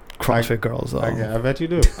CrossFit girls though. I bet you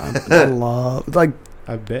do. I love like,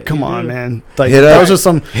 I bet. come you on, do. man. Like Hit up- those are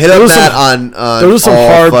some Hit up those are that some on those are some all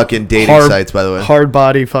hard- fucking dating hard- sites, by the way. hard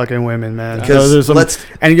body fucking women, man. Because Those are some- let's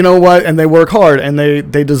and you know what? And they work hard, and they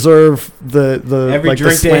deserve the Every like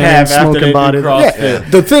drink the they have slamming, after they do body. CrossFit. Yeah.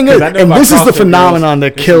 The thing is, 'Cause I know and about this is the CrossFit phenomenon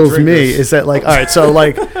girls, that they're kills some me drinkers. is that like, all right, so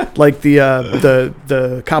like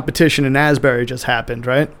the competition in Asbury just happened,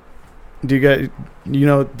 right? Do you get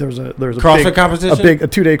there's a CrossFit big, competition? a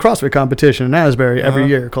 2-day CrossFit competition in Asbury every Uh-huh.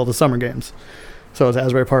 year called the Summer Games. So it's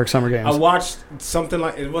Asbury Park Summer Games. I watched something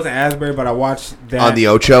like it wasn't Asbury, but I watched that on the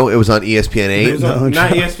Ocho. It was on ESPN It 8. was on, No,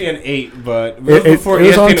 not no. ESPN 8, but it was It before was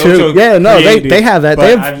ESPN on two. Ocho Yeah, no, created, they have that.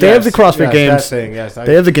 but They I- have the CrossFit that games. thing, yes,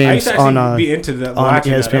 They have the I used games to on actually be into that, on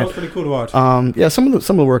watching that. ESPN. That was pretty cool to watch. Yeah, some of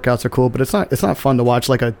the workouts are cool, but it's not fun to watch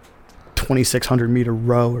like a 2,600 meter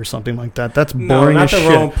row or something like that. That's No, boring not as the shit.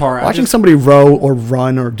 rowing part. I Watching just- somebody row or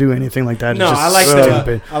run or do anything like that is No, just I like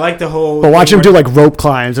stupid. I like the whole. But watch thing them do where- like rope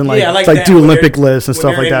climbs and like Yeah, I like like that do when Olympic they're- lifts and when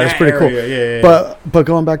stuff they're like in that. It's pretty cool. area, yeah, yeah. But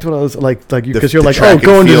going back to what I was like you The- because you're the like track and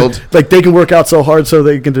going to field. like they can work out so hard so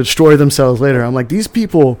they can destroy themselves later. I'm like these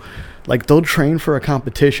people like they'll train for a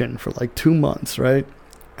competition for like 2 months, right?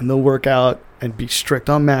 And they'll work out and be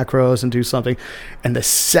strict on macros and do something. And the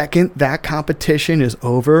second that competition is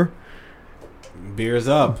over, Beers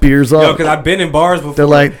up. Beers Yo, up. because I've been in bars before. They're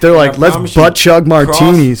like, and I let's promise you, butt chug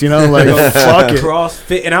martinis, you know, like fuck it.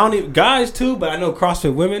 CrossFit, and I don't even guys too, but I know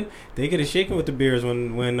CrossFit women, they get it shaken with the beers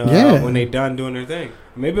when they done doing their thing.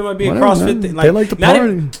 Maybe it might be Whatever, a CrossFit man. thing. They like to not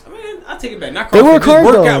party. even- I mean, I'll take it back. Not CrossFit. They work just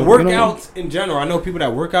hard, though, workouts you know? in general. I know people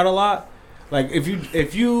that work out a lot. Like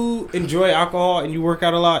if you enjoy alcohol and you work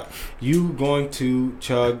out a lot, you going to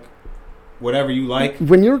chug whatever you like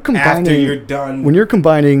When you're combining, after you're done. when you're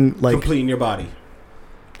combining like completing your body.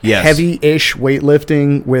 Yes. heavy-ish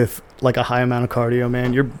weightlifting with like a high amount of cardio,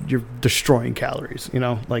 man, you're destroying calories. You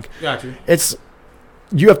know, like Got you.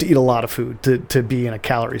 you have to eat a lot of food to be in a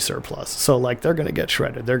calorie surplus. So like they're gonna get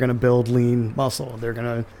shredded. They're gonna build lean muscle. They're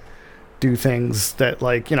gonna do things that,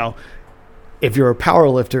 like, you know, if you're a power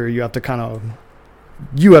lifter, you have to kind of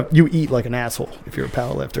you eat like an asshole. If you're a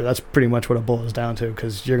power lifter, that's pretty much what it boils down to,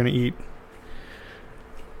 because you're gonna eat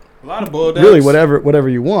A lot of bull really whatever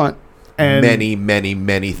you want. And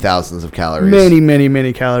many thousands of calories.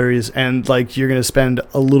 many calories, and like you're gonna spend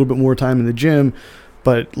a little bit more time in the gym,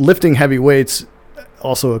 but lifting heavy weights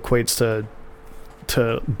also equates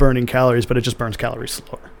to burning calories, but it just burns calories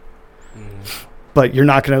slower. But you're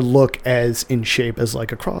not going to look as in shape as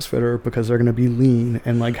like a CrossFitter, because they're going to be lean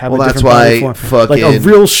and like have a different body form. Like a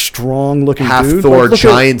real strong looking half dude. Thor like,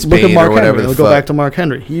 Giants look at Bane Mark or whatever Henry. the We'll fuck. go back to Mark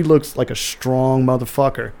Henry. He looks like a strong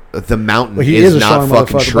motherfucker. The Mountain Well, he is a not strong fucking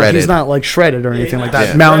motherfucker, but shredded. he's not like shredded or Yeah, anything he's like not that.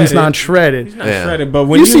 shredded. Mountain's not shredded. He's not Yeah. shredded, but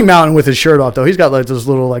when You see Mountain with his shirt off though. He's got like this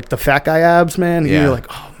little like the fat guy abs, man. Yeah. You're like,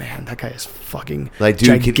 oh man, that guy is fucking Like, dude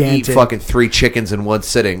gigantic. could eat fucking 3 chickens in one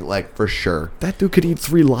sitting, like, for sure. That dude could eat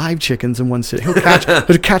 3 live chickens in one sitting. He'll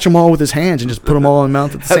catch them all with his hands and just put them all in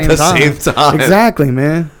mouth at the At same the time. same time. Exactly,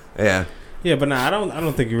 man. Yeah. Yeah, but I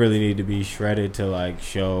don't think you really need to be shredded to like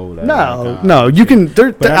show that. No. You can.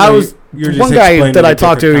 But I know you're just one guy explaining that the I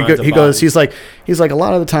talked to. different kinds of He goes. bodies. He's like a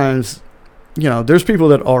lot of the times, you know, there's people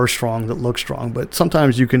that are strong that look strong, but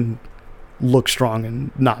sometimes you can look strong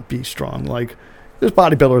and not be strong. Like there's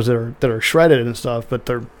bodybuilders that are shredded and stuff, but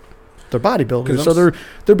they're bodybuilders, so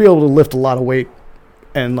they'll be able to lift a lot of weight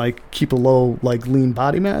and like keep a low like lean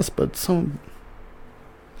body mass, but some.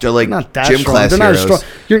 They're like Not that gym strong. class They're not as heroes.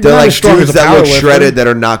 strong. You're They're not like as strong dudes as a that look powerlifter. shredded that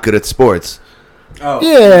are not good at sports. Oh,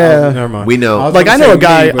 Yeah. never mind. We know. was Like I gonna know say a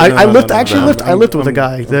guy. me, but I no, lift no, actually no. lift. I lift with a I'm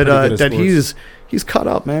guy pretty good at that sports. he's cut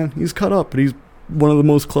up, man. He's cut up, but he's one of the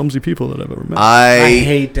most clumsy people that I've ever met. I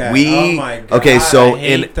hate that. We Oh my God, okay. So I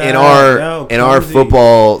hate in that. our No, in our clumsy.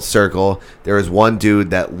 football circle, there is one dude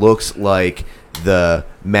that looks like the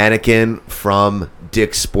mannequin from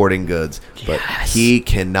Dick's Sporting Goods, but he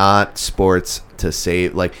cannot sports to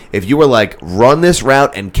save. Like if you were like run this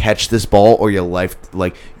route and catch this ball, or your life,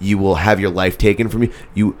 like you will have your life taken from you.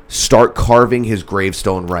 You start carving his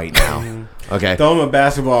gravestone right now. Okay. Throw him a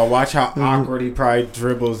basketball. Watch how awkward he probably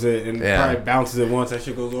dribbles it and Yeah. probably bounces it once. That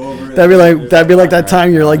shit goes over. That'd be like that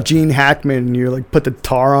time you're like Gene Hackman and you're like put the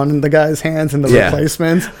tar on the guy's hands and the Yeah.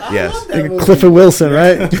 replacements. Yes. Like Clifford Wilson,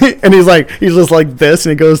 right? And he's just like this,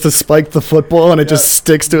 and he goes to spike the football, and it just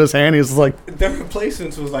sticks to his hand. He's just like, The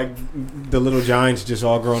replacements was like the Little Giants just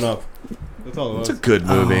all grown up. That's all it was. It's a good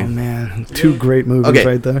movie. oh man, 2 great movies Okay.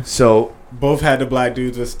 right there. So Both had the black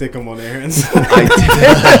dudes with stick 'em on their hands.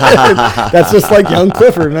 That's just like young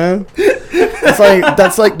Clifford, man.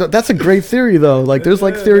 That's a great theory though. Like there's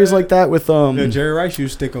like theories like that with Yeah, Jerry Rice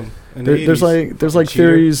used stick 'em. in the there's 80s. like Cheater.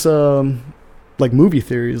 theories like movie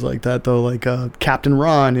theories like that though. Like Captain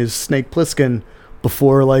Ron is Snake Plissken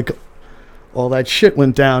before like all that shit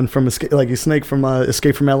went down from Snake from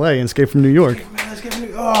Escape from L.A. and Escape from New York.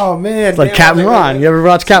 Oh man, It's like damn, Captain Ron. You ever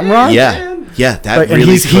watch Captain Ron? yeah, that Like, and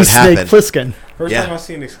really he's could Snake happen. Plissken. First Yeah. time I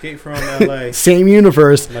seen Escape from L.A. Same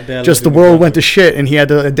universe. My dad Just the looked at me world like- went to shit and he had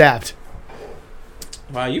to adapt.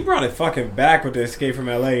 Wow, you brought it fucking back with the Escape from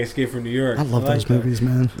L.A., Escape from New York. I love like those that. movies,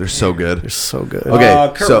 man. They're so good. They're so good.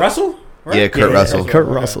 Okay, Kurt so- Russell? Right? Yeah, Kurt Russell. Kurt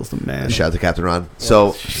Russell's the man. Shout out to Captain Ron.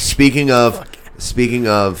 So speaking of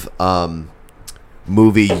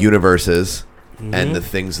movie universes and the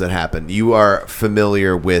things that happen, you are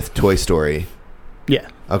familiar with Toy Story. Yeah.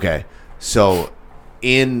 Okay, so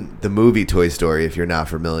in the movie Toy Story, if you're not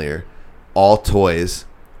familiar, all toys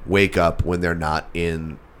wake up when they're not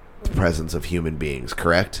in the presence of human beings.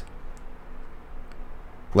 Correct?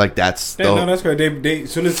 Like that's Yeah, no, that's great. They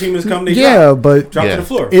as soon as humans come, they Yeah, drop but Yeah. to the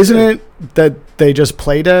floor. isn't it that they just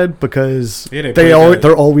play dead because Yeah, they play dead.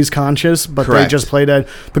 they're always conscious, but they Correct. just play dead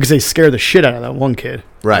because they scare the shit out of that one kid.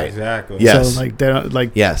 right. Exactly. Yes. So like they don't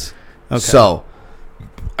like Yes. Okay. So,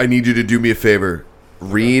 I need you to do me a favor.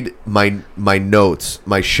 Read my notes,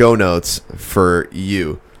 my show notes for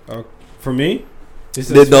you. For me, this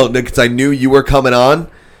is No, because I knew you were coming on.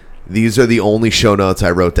 These are the only show notes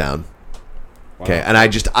I wrote down. Okay, and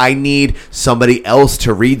I need somebody else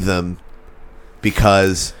to read them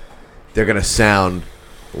because they're gonna sound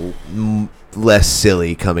less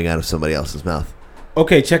silly coming out of somebody else's mouth.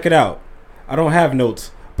 Okay, check it out. I don't have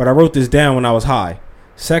notes, but I wrote this down when I was high.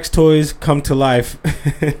 Sex toys come to life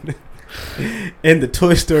in the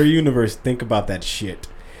Toy Story universe. Think about that shit.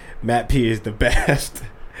 Matt P is the best,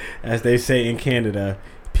 as they say in Canada.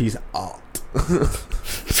 Peace out.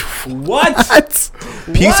 What?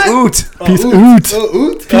 Peace oot. Peace oot.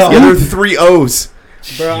 Oot. Yeah, there are 3 O's.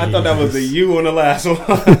 Bro, I thought that was a U on the last one.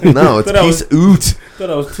 No, it's peace oot. Thought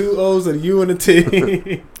that was 2 O's and a U and a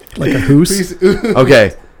T. Like a hoose. Peace oot.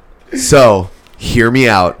 Okay, so hear me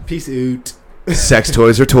out. Peace oot. Sex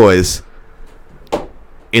toys are toys.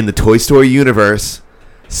 In the Toy Story universe,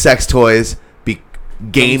 sex toys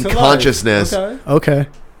gain Come to consciousness life. Okay.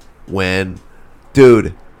 when,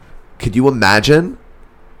 dude, could you imagine?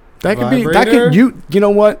 That could be. That Vibrator? could. You know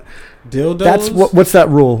what? Dildos. That's what's that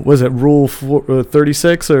rule? Was it rule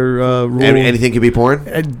 36 or rule? Anything could be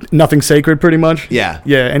porn? Nothing sacred, pretty much. Yeah.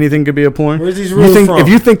 Yeah. Anything could be a porn. Where's these rules from? If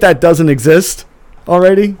you think that doesn't exist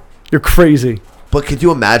already, you're crazy. But could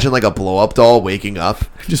you imagine like a blow up doll waking up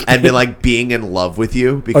Just and be like being in love with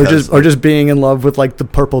you because or just being in love with like the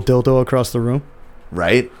purple dildo across the room.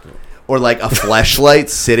 right? Or like a fleshlight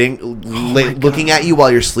sitting looking at you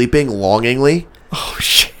while you're sleeping longingly. Oh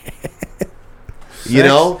shit! You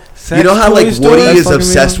know? Sex You know how like toys Woody do? is Fucking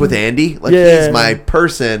obsessed me. with Andy? Like Yeah. he's my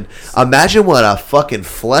person. Imagine what a fucking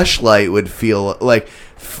fleshlight would feel like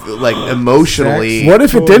emotionally. What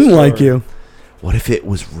if it Toy didn't Story. like you? What if it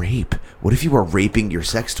was rape? What if you were raping your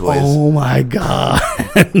sex toys? Oh my god!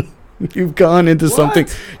 You've gone into something.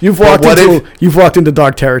 You've But walked what into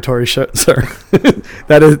dark territory, sir.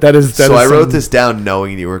 that is. So I wrote this down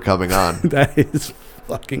knowing you were coming on. That is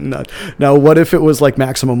fucking nuts. Now, what if it was like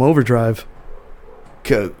Maximum Overdrive,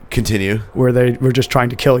 Continue. where they were just trying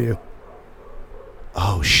to kill you?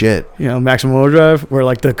 Oh shit. You know, Maximum Overdrive, where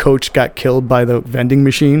like the coach got killed by the vending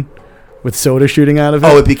machine with soda shooting out of it.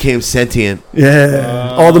 Oh, it became sentient.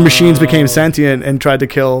 Yeah, all the machines became sentient and tried to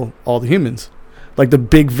kill all the humans. Like the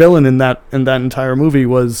big villain in that entire movie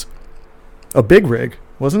was a big rig,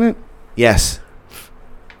 wasn't it? Yes.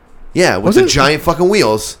 Yeah, with Was the it? giant fucking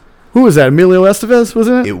wheels. Who was that? Emilio Estevez,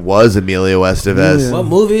 wasn't it? It was Emilio Estevez. Yeah. What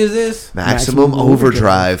movie is this? Maximum Maximum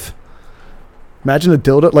Overdrive. Imagine a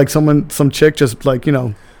dildo, like some chick just like, you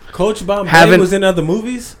know. Coach Bombay Haven't- was in other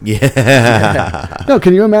movies? Yeah. No,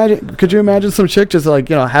 can you imagine? Could you imagine some chick just like,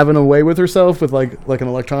 you know, having a way with herself with like an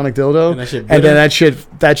electronic dildo, And that shit and bitter? then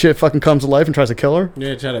that shit fucking comes to life and tries to kill her,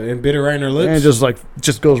 Yeah, try to embit it right in her lips. and it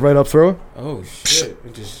just goes right up through her. Oh, shit.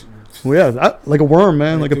 It just Well, yeah, like a worm,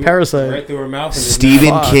 man, like a through- parasite. Right through her mouth. And Stephen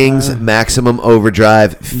Fuck, King's man. Maximum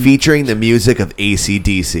Overdrive featuring the music of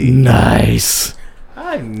AC/DC. Nice.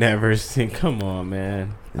 I've never seen. Come on,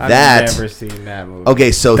 man. That- I've never seen that movie.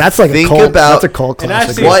 Okay, so That's like think a cult. about That's a cult And I've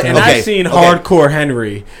classic. seen, What? and Okay, I've seen okay. Hardcore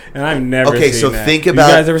Henry, and I've never Okay, seen so that. think You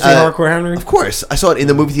about, guys ever seen Hardcore Henry? Of course, I saw it in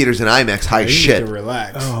the movie theaters in IMAX. High You need shit. to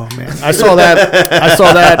relax. Oh man, I saw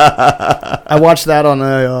that. I watched that on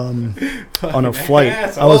a flight.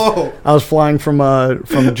 asshole. I was flying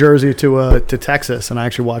from Jersey to Texas, and I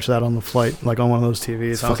actually watched that on the flight, like on one of those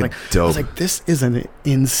TVs. I was fucking like, dope. this is an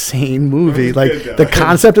insane movie. It was Like good, the though.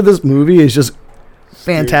 concept of this movie is just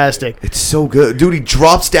fantastic. It's so good, dude. He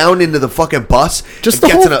drops down into the fucking bus. Just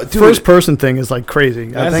and the gets whole in a, dude, first person thing is like crazy.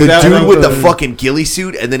 I That's think The that dude was with the the- fucking ghillie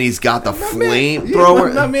suit, and then he's got the My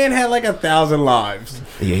flamethrower. man had like 1,000 lives.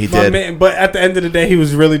 Yeah, he My did. man, but at the end of the day, he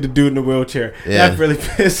was really the dude in the wheelchair. Yeah. That really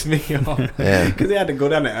pissed me off. Yeah. Because he had to go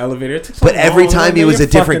down the elevator. It took so But every long, time he man. was a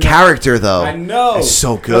You're different fucking- character, though. I know. It's so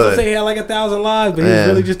I was gonna say good. he had like 1,000 lives, but he Yeah. was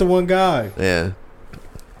really just the one guy. Yeah.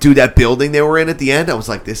 Dude, that building they were in at the end, I was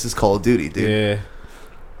like, this is Call of Duty, dude. Yeah.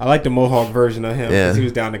 I like the Mohawk version of him because Yeah. he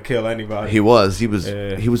was down to kill anybody. He was Yeah.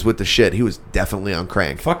 with the shit. He was definitely on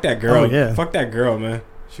crank. Fuck that girl. Oh, yeah. Fuck that girl, man.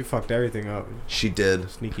 She fucked everything up. She did.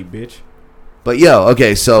 Sneaky bitch. But yo,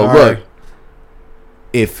 okay, so All look, right.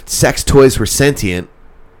 if sex toys were sentient,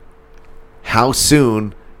 how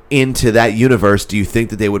soon into that universe do you think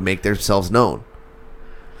that they would make themselves known?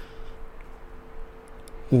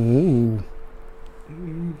 Ooh.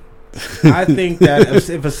 I think that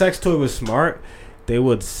if a sex toy was smart, they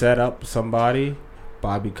would set up somebody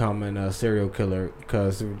by becoming a serial killer.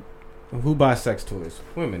 Because who buys sex toys?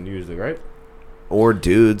 Women usually, right? Or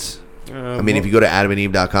dudes? I mean, if you go to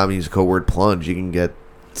adamandeve.com and use the code word plunge, you can get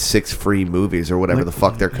 6 free movies or whatever the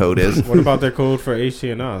fuck their code is. what about their code for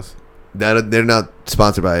HT and us? They're not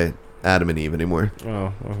sponsored by Adam and Eve anymore.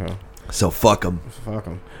 Oh, okay. So fuck them. Fuck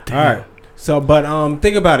them. All right. So, but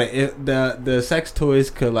think about it. If the sex toys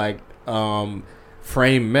could like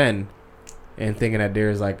frame men, and thinking that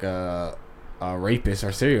there's like a rapist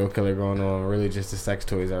or serial killer going on. Really, just the sex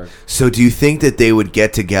toys are. So do you think that they would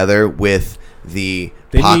get together with the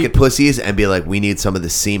pocket pussies and be like, we need some of the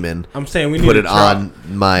semen? I'm saying we need put to it on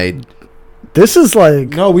my. This is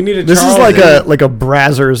like we need a. This Charles is like Lee. a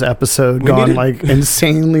Brazzers episode gone like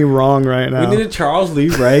insanely wrong right now. We need a Charles Lee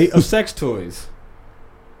Ray of sex toys.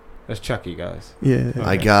 That's Chucky, guys. Yeah, okay.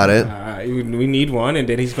 I got it. We need one, and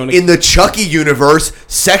then he's gonna. In the Chucky universe,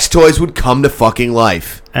 sex toys would come to fucking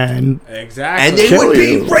life, and exactly, they would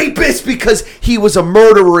be rapists because he was a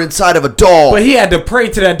murderer inside of a doll. But he had to pray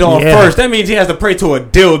to that doll first. That means he has to pray to a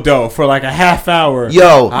dildo for like a half hour.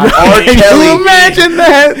 Yo, R. Kelly. Can you imagine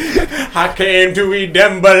that? I came to eat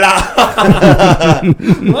Dembala.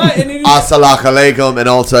 What? Assalamu alaikum, and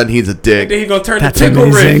all of a sudden he's a dick. And then he's gonna turn to Pickle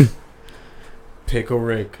Rick. Pickle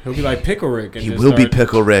Rick. He'll be like Pickle Rick. And he will be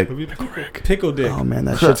Pickle Rick. He'll be Pickle Dick. Oh man,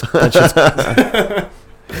 that shit's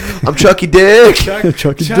I'm Chucky Dick.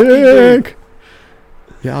 Chucky Dick.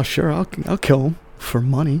 Yeah, I'll kill him for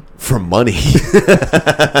money. For money.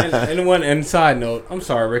 and side note, I'm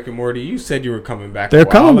sorry, Rick and Morty. You said you were coming back They're a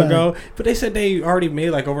while coming ago, but they said they already made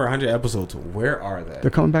like over 100 episodes. Where are they?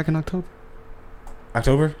 They're coming back in October.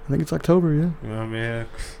 October? I think it's October. Yeah. Oh man.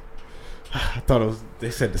 I thought it was. They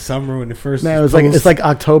said the summer when the first. No, it's like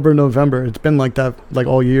October, November. It's been like that like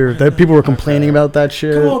all year. People were complaining about that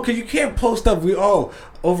shit. Come on, cause you can't post up.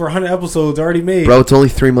 Over 100 episodes already made. Bro, it's only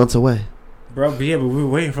 3 months away. Bro, yeah, but we were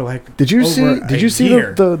waiting for like. Did you see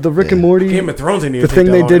the Rick and Morty? Game of Thrones in the thing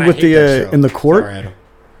they did with the in the court,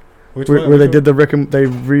 where they did they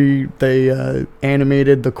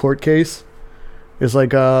animated the court case. It's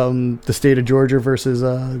like the state of Georgia versus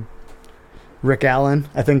Rick Allen.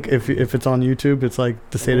 I think if it's on YouTube, it's like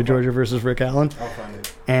the state of Georgia versus Rick Allen. I'll find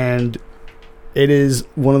it. And it is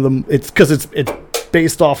one of them. It's because it's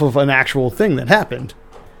based off of an actual thing that happened.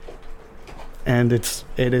 And it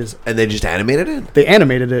is. And they just animated it? They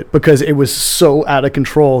animated it because it was so out of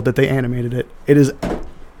control that they animated it. It is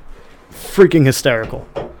freaking hysterical.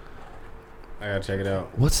 I gotta check it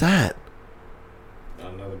out. What's that?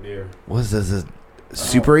 Another beer. What's this? A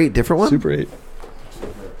Super 8 different one? Super 8.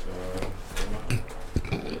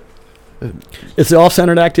 It's the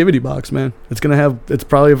off-centered activity box, man. It's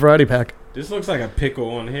probably a variety pack. This looks like a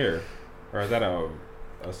pickle on here, or is that a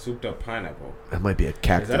souped-up pineapple? That might be a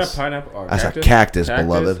cactus. Is that a pineapple? Or That's a cactus,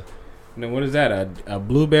 beloved. And then what is that? A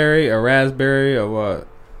blueberry, a raspberry, or what?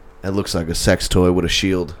 That looks like a sex toy with a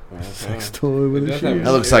shield. Sex toy with a shield.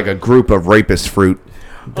 That looks like a group of rapist fruit.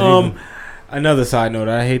 Another side note,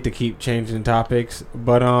 I hate to keep changing topics,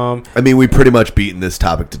 but I mean, we pretty much beaten this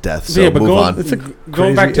topic to death, so move on.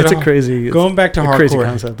 Going back to hardcore crazy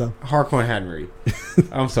concept though. Hardcore Henry.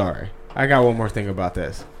 I'm sorry. I got one more thing about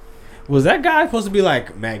this. Was that guy supposed to be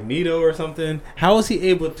like Magneto or something? How was he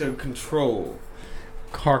able to control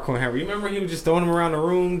Hardcore Henry? You remember he was just throwing him around the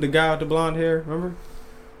room, the guy with the blonde hair? Remember?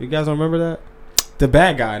 You guys don't remember that? The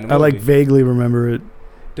bad guy in the movie. I like vaguely remember it.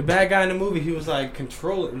 The bad guy in the movie, he was like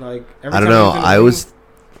controlling, like every I don't time know. he was in the room,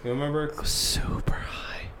 you remember? I was super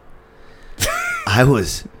high. I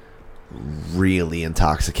was really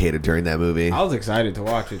intoxicated during that movie. I was excited to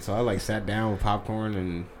watch it, so I like sat down with popcorn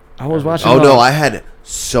and I was watching. Oh no, I had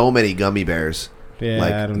so many gummy bears. Yeah,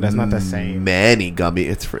 like, Adam, that's not the same. Many gummy.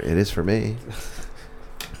 It is for me.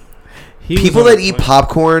 People that eat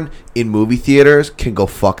popcorn in movie theaters can go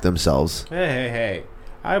fuck themselves. Hey.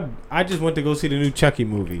 I just went to go see the new Chucky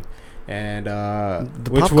movie, and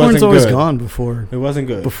the popcorn's always gone before. It wasn't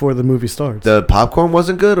good before the movie starts. The popcorn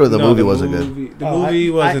wasn't good, or the movie wasn't good. The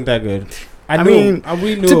movie wasn't that good.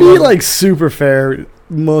 We knew to be like super fair,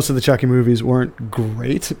 most of the Chucky movies weren't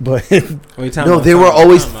great, but no, they were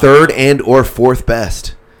always third and or fourth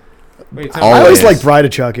best. I always liked Bride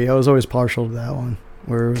of Chucky. I was always partial to that one.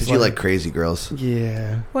 Because you like crazy girls.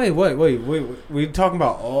 Yeah. Wait. We talking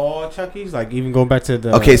about all Chuckies? Like even going back to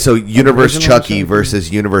the... Okay, so Universe Chucky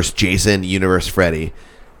versus Universe Jason, Universe Freddy.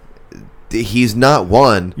 He's not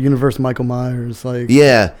one. Universe Michael Myers.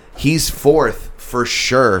 Yeah, he's fourth for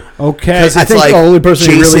sure. Okay. I think the only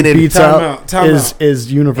person who really beats out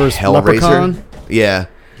is Universe Leprechaun. Yeah.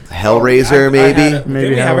 Hellraiser, maybe. Did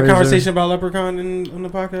we have a conversation about Leprechaun on the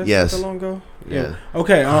podcast? Yes. Not so long ago? Yeah.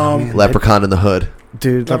 Okay. Leprechaun in the Hood.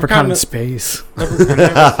 Dude, Leprechaun in Space.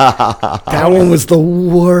 That one was the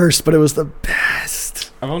worst, but it was the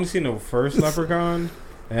best. I've only seen the first Leprechaun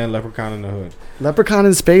and Leprechaun in the Hood. Leprechaun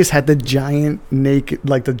in Space had the giant naked,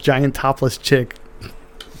 like the giant topless chick.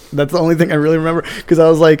 That's the only thing I really remember because I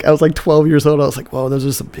was like 12 years old. I was like, "Whoa, those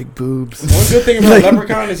are some big boobs." One good thing about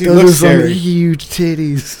Leprechaun is he looks scary. Those are some huge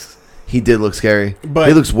titties. He did look scary, but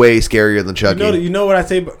he looks way scarier than Chucky. You know what I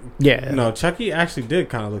say? Yeah. No, Chucky actually did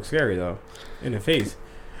kind of look scary though, in the face.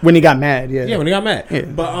 When he got mad, yeah. Yeah, when he got mad. Yeah.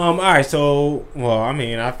 But all right, so I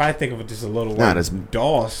mean, if I think of it just a little Not like, as-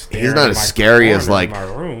 doll staring He's not in as my scary as corner like in my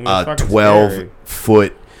room. He's a fucking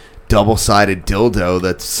 12-foot double-sided dildo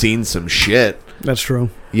that's seen some shit. That's true.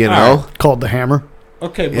 You All know? right. Called the Hammer.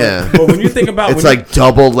 Okay, but, Yeah. but when you think about It's when like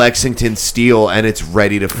double Lexington steel, and it's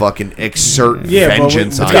ready to fucking exert Yeah, but when-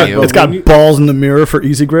 vengeance it's on got- you. It's got when you- balls in the mirror for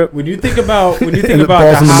easy grip. when you think about And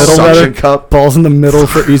balls in the middle, Suction rather. cup. Balls in the middle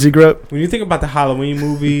for easy grip. when you think about the Halloween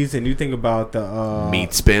movies and you think about the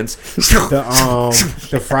Meat spins.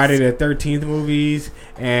 the Friday the 13th movies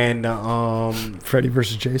and Freddy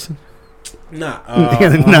versus Jason.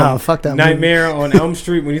 nah Fuck that. Nightmare on Elm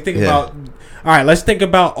Street. When you think Yeah. about, all right, let's think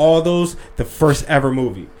about all those. The first ever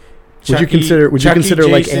movie. Would you consider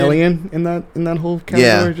like Jason. Alien in that whole category?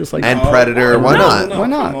 Yeah. Just like And Predator. Why not? No, Why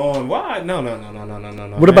not? Come on, why? No.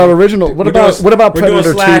 what about original? What about We're doing Predator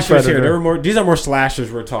 2? slashers here. Predator. There were more. These are more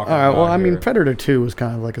slashers we're talking All right. about. Well, I mean, here. Predator 2 was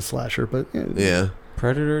kind of like a slasher, but Yeah.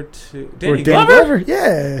 Predator 2. Or Danny Danny Glover? Glover?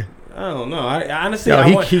 Yeah. I don't know. I honestly, Yo,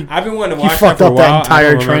 I've been wanting to he watch fucked that for up a that while. entire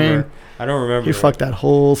I don't remember. train. I don't remember. He fucked that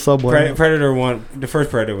whole subway. Predator 1, the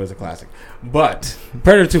first Predator was a classic, but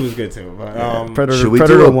Predator 2 was good too. But Predator, Should we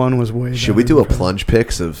Predator do a- 1 was way. Should we better do than a Predator. plunge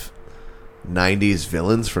picks of 90s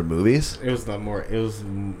villains from movies? it was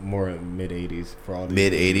more mid 80s for all these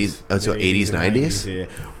Mid-80s? movies. Oh, so Mid-80s 80s, and 90s? Yeah.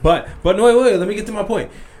 But no, wait, let me get to my point.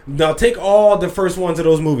 Now take all the first ones of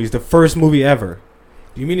those movies. The first movie ever.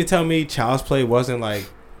 You mean to tell me Child's Play wasn't like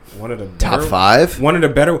one of the Top better, 5? One of the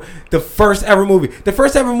better. The first ever movie. The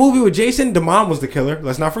first ever movie with Jason. The mom was the killer.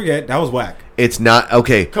 Let's not forget that was whack. It's not.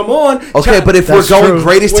 Okay. Come on. Okay, but if we're That's going true.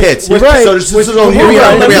 greatest hits. Which- right. So this is Hold hear me on,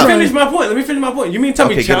 out. let Hear me me out. finish my point. Let me finish my point. You mean tell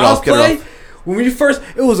me Okay, get it Child's off, get it Play? off. When you first,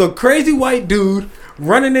 it was a crazy white dude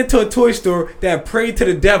running into a toy store that prayed to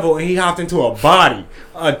the devil, and he hopped into a body,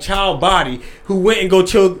 a child body, who went and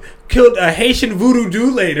killed a Haitian voodoo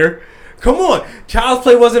dude later. Come on, Child's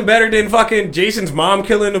Play wasn't better than fucking Jason's mom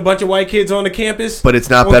killing a bunch of white kids on the campus. But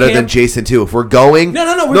it's not On better camp? than Jason 2. If we're going, No,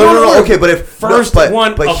 we're no, going no, over. okay, but if First no, but,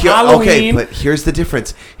 one but of here, Halloween. Okay, but here's the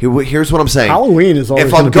difference. Here's what I'm saying. Halloween is always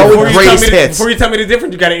If I'm gonna be going the greatest hits, Before you tell me the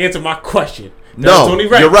difference, you got to answer my question. no, Tony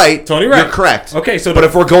right. you're right. Tony right. You're correct. Okay, so but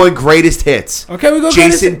if we're going greatest hits, okay, we go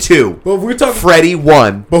Jason greatest- 2, Well, we're talking. Freddy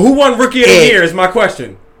 1, But who won Rookie of the It. Year is my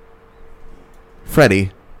question.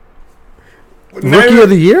 Freddy. Rookie of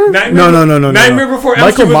the Year? Nightmare- No. Nightmare Before Elm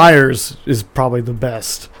Michael Street was- Myers is probably the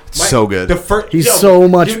best. So good. The first, He's so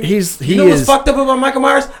much- he You know what's is- fucked up about Michael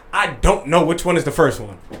Myers? I don't know which one is the first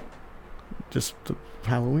one. Just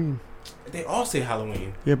Halloween. They all say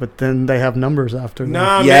Halloween. Yeah, but then they have numbers after that.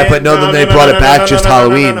 Nah, Yeah, man, but no, then they brought it back just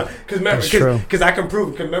Halloween. That's true. Because I can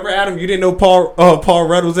prove. Cause remember, Adam, you didn't know Paul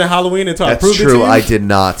Rudd was in Halloween until I That's proved it to true. you. I did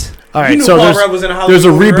not. All You right, knew so Paul Rudd was in a there's a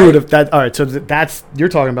Halloween movie, reboot right? of that. All right, so that's you're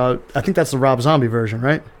talking about. I think that's the Rob Zombie version,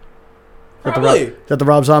 right? Probably. Is that the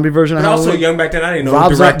Rob Zombie version of But I was so Halloween? young back then, I didn't know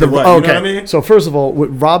Rob who directed Zombie. what. Okay, You know what I mean? so first of all,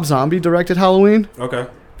 when Rob Zombie directed Halloween, Okay.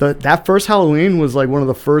 that first Halloween was like one of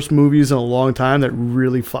the first movies in a long time that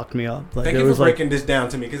really fucked me up. Like Thank it you was for like breaking this down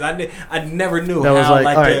to me because I never knew that how was like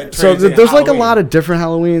like all the right. So transit there's like a Halloween. lot of different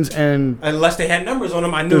Halloweens, and Unless they had numbers on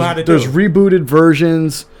them, I knew how to do there's it. rebooted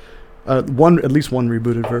versions. At least one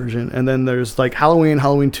rebooted version, and then there's like Halloween,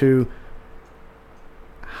 Halloween 2,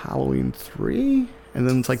 Halloween 3, and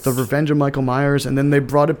then it's like the Revenge of Michael Myers, and then they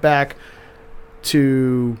brought it back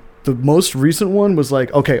to the most recent one was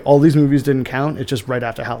like, okay, all these movies didn't count. It's just right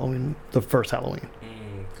after Halloween, the first Halloween,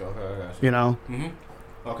 Go ahead, I got you. you know.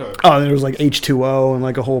 Okay. Oh, and there was like H2O and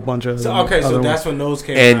like a whole bunch of. So okay, so other that's ones. when those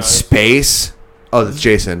came And out. Space. Oh, that's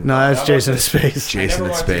Jason. No, that's Jason in Space. Jason in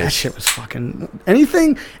watched That Space. shit was fucking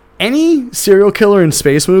anything. Any serial killer in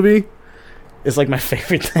space movie is like my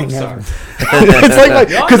favorite thing I'm ever. sorry. It's like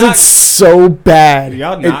Y'all because not- it's so bad.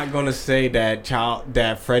 Y'all It- not gonna say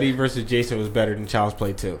that Freddy versus Jason was better than Child's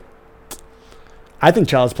Play 2. I think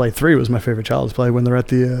Child's Play 3 was my favorite Child's Play when they're at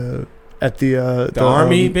the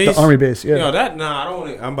army base? The army base, yeah. Yo, I don't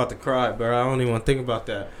want. I'm about to cry, bro. I don't even want to think about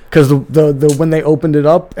that. Because the when they opened it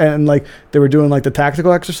up and like they were doing like the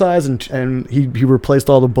tactical exercise and he replaced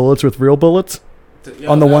all the bullets with real bullets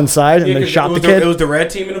Yo, on the that- one side and yeah, they 'cause shot it the was kid. It was the red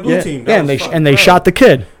team and the blue Yeah, team. yeah, and they shot the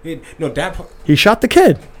kid. No, that part. He shot the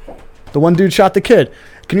kid. The one dude shot the kid.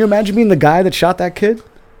 Can you imagine being the guy that shot that kid?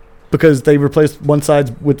 Because they replaced one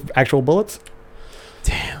side with actual bullets.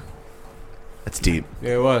 That's deep.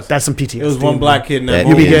 Yeah, it was. That's some PTSD. It was one black kid in that That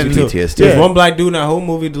movie. is too. PTSD. There was Yeah. one black dude in that whole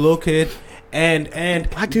movie, the little kid, and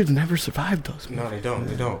Black dudes never survived those. no, they don't.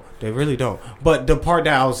 They don't. They really don't. But the part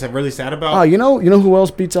that I was really sad about. Oh, you know who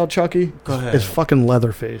else beats out Chucky? Go ahead. It's fucking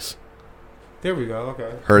Leatherface. There we go. Okay.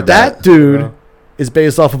 Heard That dude is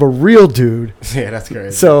based off of a real dude. Yeah, that's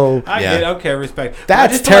crazy. So I Yeah. get okay, respect. But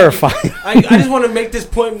That's I just feel like terrifying. I just want to make this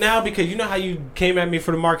point now because you know how you came at me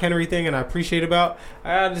for the Mark Henry thing, and I appreciate about.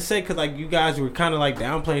 I gotta just say because like you guys were kind of like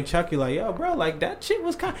downplaying Chucky, like yo, bro, like that shit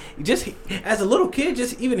was kind of just as a little kid,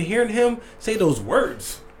 just even hearing him say those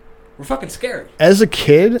words were fucking scary. As a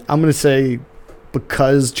kid, I'm gonna say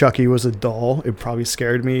because Chucky was a doll, it probably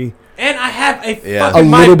scared me And I have a Yeah. fucking a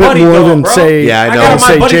My little bit Buddy more doll, than bro. say. Yeah, I know. got a My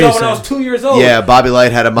say Buddy doll when Jason. I was 2 years old. Yeah, Bobby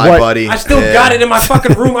Light had a My What? Buddy. I still Yeah. got it in my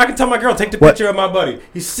fucking room. I can tell my girl, take the What? picture of my buddy.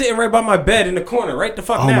 He's sitting right by my bed in the corner, right the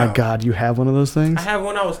fuck Oh now. my god, you have one of those things? I have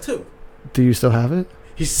one I was 2. Do you still have it?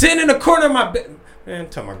 He's sitting in the corner of my bed. Man,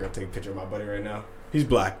 tell my girl to take a picture of my buddy right now. He's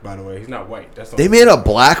black, by the way. He's not white. That's They made a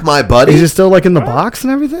black My Buddy. Is it still like in the box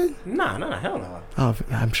and everything? Nah, hell no. Oh,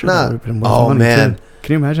 I'm sure Nah. that would have been worth Oh, money, man. too.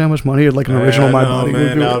 Can you imagine how much money like an original My Buddy would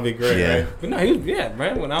man, be? that would be great. Yeah. Right? But no, he was,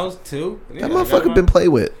 man. When I was 2, That motherfucker been played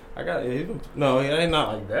with. I got it. No, it ain't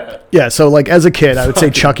not like that. Yeah, so like as a kid, I would say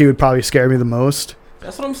Fuck. Chucky would probably scare me the most.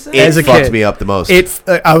 That's what I'm saying. It As a fucked kid, me up the most.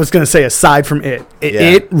 I was gonna say aside from it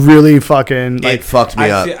Yeah. really fucking like it fucked me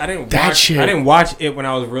up. I didn't That watch. shit. I didn't watch it when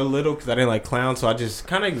I was real little because I didn't like clowns, so I just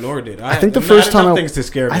kind of ignored it. I think the first time things to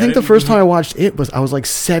scare me. I think the first time I watched it was I was like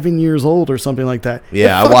 7 years old or something like that.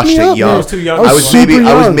 Yeah, I fucked watched me it up, young. man. I was too young. I was super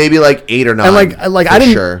young. maybe like 8 or 9. And like for I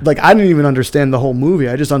didn't sure. like I didn't even understand the whole movie.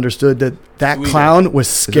 I just understood that Sweet. clown was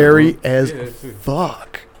scary as Yeah, too.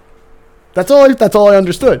 fuck. That's all I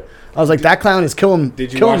understood. I was like, that clown is killing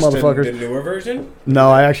Did you killing watch motherfuckers. the newer version? No,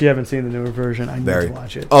 I actually haven't seen the newer version. I need Very. to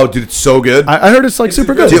watch it. Oh, dude, it's so good. I heard it's like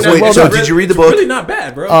super good. Did- It's wait, well so done. did you read the It's book? really not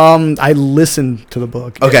bad, bro. I listened to the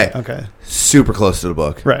book. Yeah, Okay. Okay. Super close to the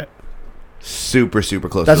book. Right. Super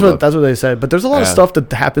close That's to the what they said. But there's a lot of Yeah. stuff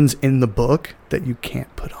that happens in the book that you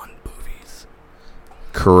can't put on movies.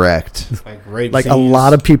 Correct. like rape Like a scenes.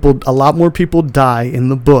 lot more people die in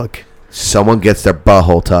the book. Someone gets their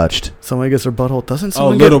butthole touched Somebody gets their butthole. Doesn't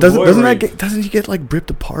someone little get? boy Doesn't that rape. get? Doesn't he get like ripped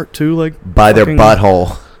apart too? Like by their fucking-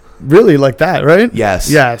 butthole. Really like that, right?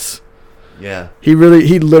 Yes. Yes. Yeah. He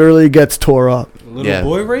literally gets tore up, Little Yeah.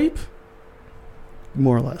 boy rape.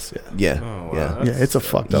 more or less. Yeah. Yeah. Oh, wow. Yeah. Yeah, it's a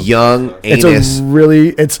fucked up. Young It's anus. a really.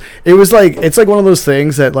 It's like one of those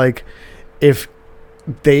things that like, if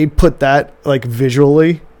they put that like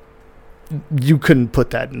visually, you couldn't put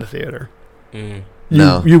that in the theater. Mm.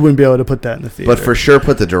 You wouldn't be able to put that in the theater. But for sure,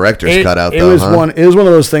 put the director's cut out. It Though, was huh? one. It was one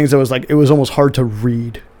of those things that was like it was almost hard to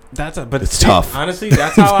read. But It's tough. Honestly,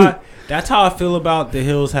 that's how I feel about The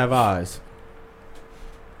Hills Have Eyes.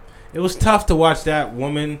 It was tough to watch that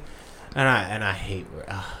woman, and I hate.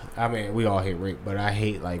 I mean, we all hate rape, but I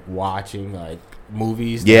hate like watching like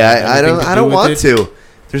movies. that have Yeah, I anything don't. to I do don't with want it. to.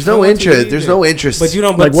 There's no don't want to interest. There's either. no interest. But you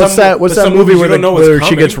don't. Like But what's some- that? What's but that some movie movies where you don't know what's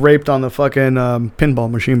she gets coming. raped on the fucking pinball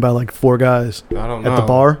machine by like 4 guys I don't know. at the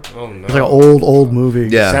bar? Oh no. It's like an old movie.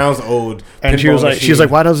 Yeah. Sounds old. And she Pinball was like, machine. she's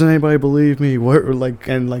like, why doesn't anybody believe me? What? Like,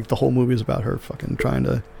 and like the whole movie is about her fucking trying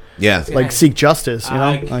to yeah. like seek justice. You know,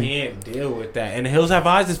 I like, can't deal with that. And The Hills Have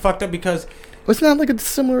Eyes is fucked up because it's not like a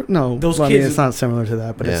similar. No, Those well, I mean, kids- it's not similar to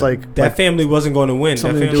that, but it's Yeah. like that family wasn't going to win. That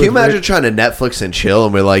Something to family do Can you with imagine trying to Netflix and chill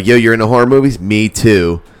and we're like, yo, you're into horror movies? Me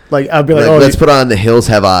too. like I'd be like, Like, oh, let's put on The Hills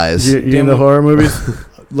Have Eyes. you in the horror movies?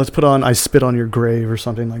 Let's put on I Spit on Your Grave or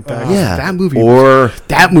something like that. Yeah. that movie. Or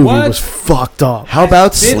that movie What? was fucked up. how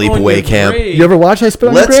about Spit on Sleepaway Your Camp? Grave. You ever watch I Spit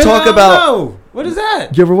on Let's Your Grave? talk about- No. What is that?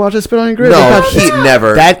 You ever watch I Spit on Your Grave? No, That- he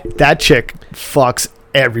never. that chick fucks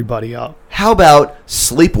everybody up. How about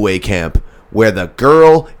Sleepaway Camp, where the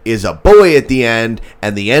girl is a boy at the end,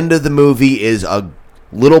 and the end of the movie is a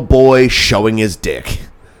little boy showing his dick?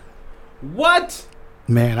 What?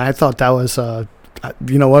 Man, I thought that was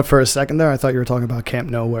you know what? For a second there, I thought you were talking about Camp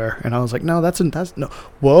Nowhere, and I was like, no, that's no.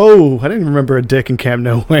 Whoa, I didn't remember a dick in Camp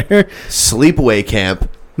Nowhere. Sleepaway Camp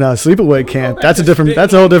No, Sleepaway Camp. back That's a to different. spitting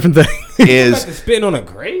That's a whole different thing. Back is to Spitting on a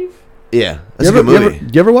Grave? yeah, that's you a ever, good movie.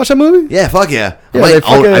 You ever watch that movie? Yeah, fuck yeah. Yeah,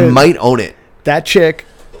 I they might own it. That chick.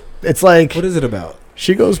 It's like What is it about?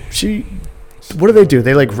 she goes. What do?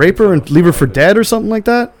 They like rape her and leave her for dead or something like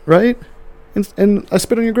that, right? And I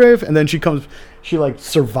Spit on Your Grave, and then she like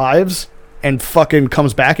survives and fucking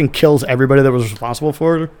comes back and kills everybody that was responsible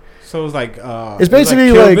for her. So it's like It's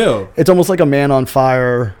basically Kill like Bill. it's almost like a Man on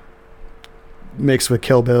Fire mixed with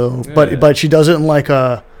Kill Bill, Yeah. but she does it in like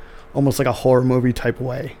a almost like a horror movie type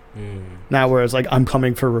way. Mm, Now, whereas like I'm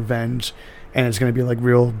coming for revenge, and it's gonna be like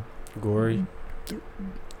real gory.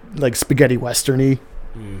 like spaghetti westerny.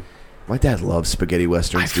 Mm. My dad loves spaghetti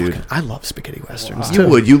westerns, dude. I love spaghetti westerns Wow. too. You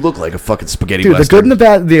would. You look like a fucking spaghetti Dude, western. The Good and the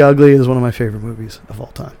Bad, and the Ugly is one of my favorite movies of all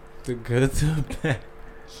time. The good, the bad.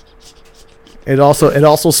 It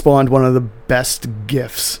also spawned one of the best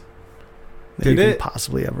gifs that Did you it? can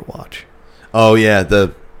possibly ever watch. Oh yeah,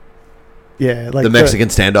 the like Mexican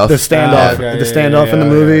standoff. The standoff, yeah, the standoff in the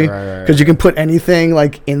movie, because you can put anything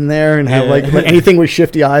like in there and have like anything with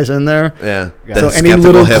shifty eyes in there. Yeah. So The any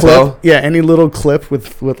little hippo. clip, any little clip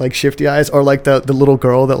with like shifty eyes, or like the little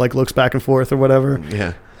girl that like looks back and forth or whatever.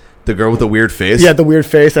 Yeah. The girl with the weird face. Yeah, the weird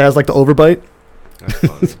face that has like the overbite. That's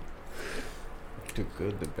funny. Too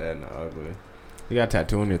good, the bad, and the ugly. You got a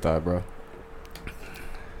tattoo on your thigh, bro.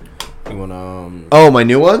 You wanna Oh, my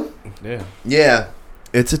new one? Yeah. Yeah.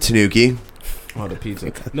 It's a tanuki. Oh, the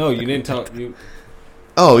pizza. No, you didn't talk.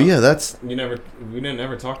 Oh yeah, that's. We didn't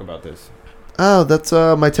ever talk about this. Oh, that's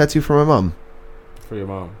my tattoo for my mom. For your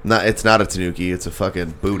mom. It's not a tanuki. It's a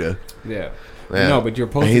fucking Buddha. Yeah. Yeah. No, but you're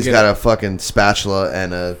supposed And to he's get got a fucking spatula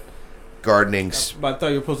and a gardening. But I thought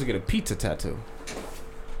you were supposed to get a pizza tattoo.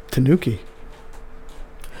 Tanuki.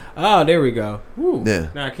 Oh, there we go. Woo. Yeah.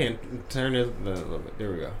 Now I can't turn it a little bit.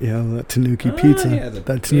 There we go. Yeah, that Tanuki pizza. Yeah,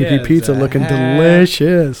 that Tanuki pizza looking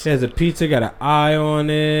delicious. It has a pizza, got an eye on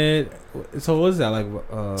it. So what is that like?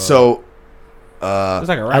 It's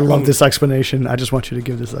like a I love this explanation. I just want you to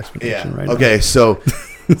give this explanation right now. Okay, so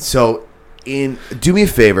do me a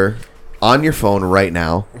favor on your phone right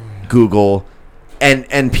now, Google,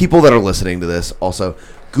 and people that are listening to this also,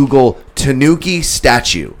 Google Tanuki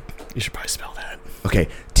statue. You should probably spell that. Okay,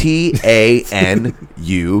 Tanuki. It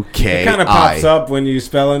kind of pops up when you're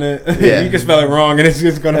spelling it. Yeah. You can spell it wrong and it's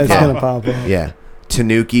just gonna pop up. Yeah,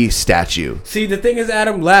 Tanuki statue. See, the thing is,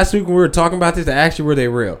 Adam, last week when we were talking about this, actually were they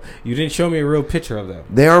real? You didn't show me a real picture of them.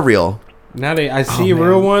 They are real. Now I see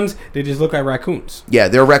real ones. They just look like raccoons. Yeah,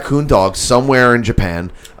 they're raccoon dogs. Somewhere in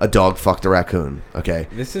Japan, a dog fucked a raccoon. Okay,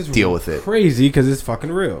 this is deal with it. Crazy because it's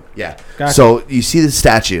fucking real. Yeah. Gotcha. So you see the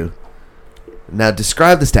statue. Now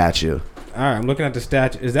describe the statue. All right, I'm looking at the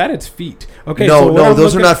statue. Is that its feet? Okay. No, so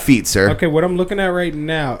those are not feet, sir. Okay, what I'm looking at right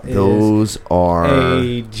now is those are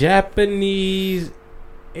a Japanese,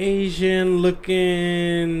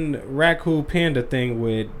 Asian-looking raccoon panda thing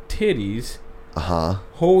with titties.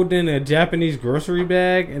 Holding a Japanese grocery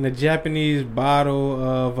bag and a Japanese bottle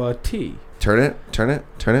of tea. Turn it.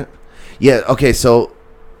 Yeah. Okay. So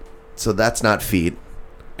that's not feet.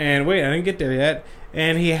 And wait, I didn't get there yet.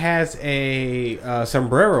 And he has a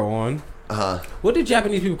sombrero on. What do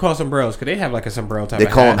Japanese people call sombreros? Because they have like a sombrero type. They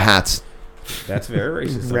of call hat. them hats. That's very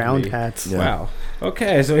racist. Round hats. Yeah. Wow.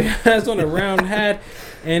 Okay, so he has on a round hat,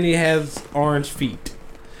 and he has orange feet.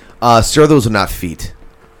 Sir, those are not feet.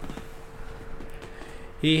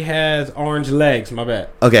 He has orange legs. My bad.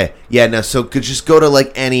 Okay. Yeah. Now, so could just go to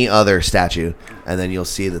like any other statue, and then you'll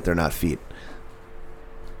see that they're not feet.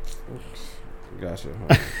 Gotcha.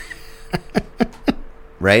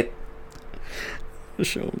 Right.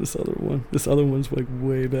 Show him this other one. This other one's like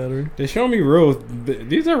way better. They show me real.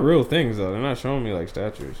 These are real things though. They're not showing me like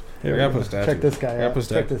statues. Here I gotta put statues. Check this guy out. Check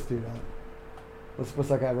Check this dude out. What's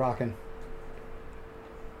that guy rocking?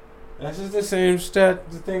 That's just the same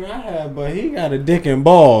thing I have, but he got a dick and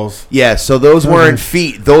balls. Yeah. So those weren't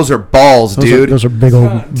feet. Those are balls, dude. Those are big old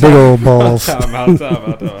balls. Let me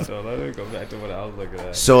go back to what I was looking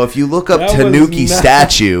at. So if you look up That was Tanuki not-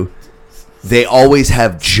 statue, they always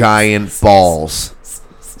have giant balls.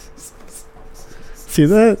 See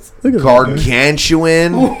that? Look at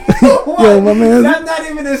Gargantuan. Yo, my man. That's not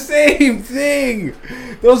even the same thing.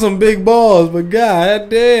 Those some big balls, but god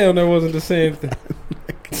damn, that wasn't the same thing.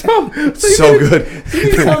 So good.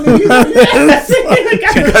 You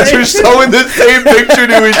guys are showing the same picture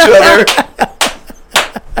to each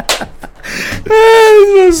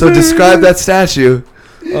other. So describe that statue.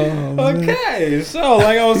 Okay, so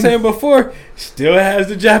like I was saying before, still has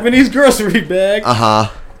the Japanese grocery bag.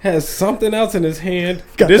 Has something else in his hand.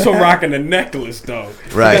 This one rocking a necklace though.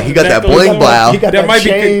 Right, he got that bling blow. that might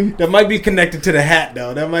chain. that might be connected to the hat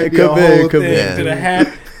though. That might be could a be, whole it could thing be. to the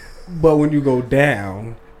hat. But when you go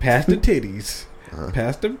down past the titties,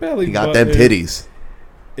 past the belly, He got them titties.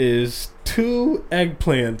 is 2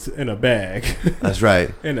 eggplants in a bag. That's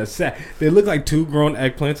right. In a sack. They look like 2 grown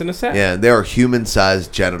eggplants in a sack. Yeah, they are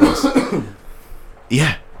human-sized genitals.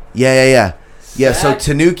 Yeah, so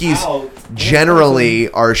Tanukis generally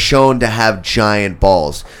are shown to have giant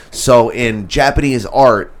balls. So in Japanese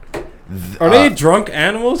art, are they drunk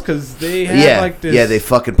animals? Because they have like this. Yeah, they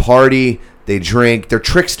fucking party, they drink, they're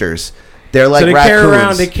tricksters. They're like so they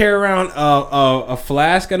raccoons. carry around a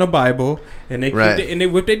flask and a Bible, and they and they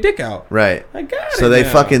whip their dick out. Right. I got it. So they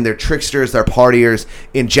now. they're tricksters, they're partiers.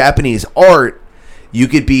 In Japanese art, you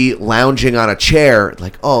could be lounging on a chair,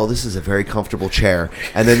 like, oh, this is a very comfortable chair.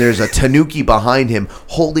 And then there's a tanuki behind him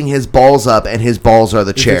holding his balls up, and his balls are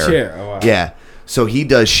the chair. Oh, wow. Yeah. So he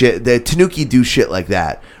does shit. The Tanuki do shit like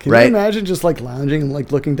that, Can right? you imagine just like lounging and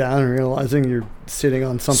like looking down and realizing you're sitting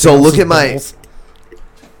on something? So look else's at my balls?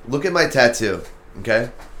 look at my tattoo, okay?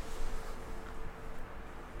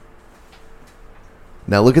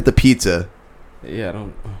 Now look at the pizza. Yeah, I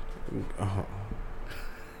don't.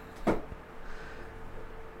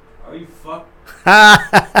 Are you fuck?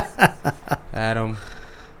 Adam,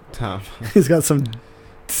 Tom. He's got some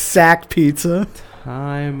sack pizza.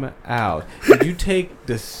 Time out. Did you take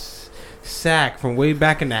the sack from way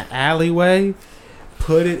back in the alleyway,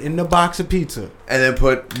 put it in the box of pizza, And then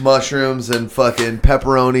put mushrooms and fucking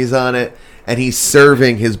pepperonis on it, and he's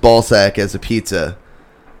serving his ball sack as a pizza.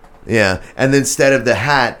 Yeah, and instead of the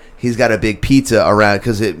hat, he's got a big pizza around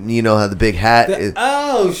because you know how the big hat is.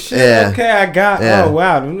 Oh shit! Yeah. Okay, I got. Yeah. Oh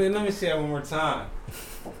wow! Let me see that one more time.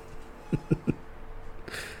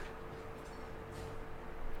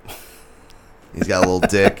 He's got a little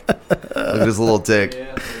dick. Look at his little dick.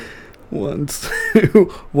 Yeah.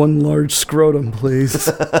 One large scrotum, please.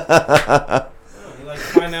 Oh, he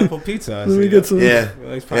likes pineapple pizza. I Let me see get that. some. Yeah, He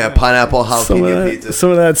likes yeah, pineapple Some of jalapeno that. pizza.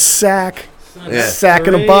 Some of that sack. Yeah. Sack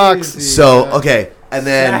in a box. So okay, and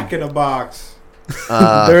then Sack in a box.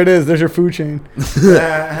 There it is. There's your food chain.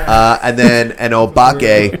 and then an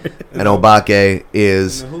obake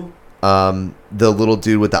is Who? the little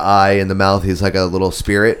dude with the eye and the mouth. He's like a little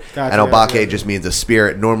spirit. Gotcha, And obake yeah. just means a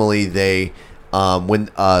spirit. Normally they when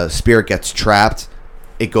a spirit gets trapped,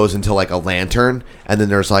 it goes into like a lantern, and then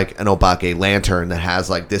there's like an obake lantern that has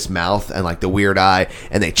like this mouth and like the weird eye,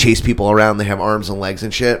 and they chase people around. They have arms and legs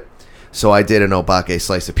and shit. So I did an obake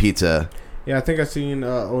slice of pizza. Yeah, I think I seen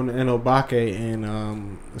an obake in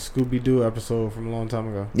a Scooby Doo episode from a long time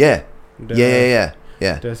ago. Yeah. Dead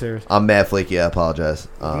Yeah. Dead serious. I'm mad flaky. I apologize.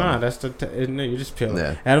 Nah, that's the isn't it? You're just peeling.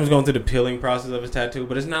 Yeah. Adam's going through the peeling process of his tattoo,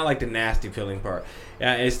 but it's not like the nasty peeling part.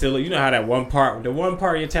 Yeah, it's still, you know how the one part of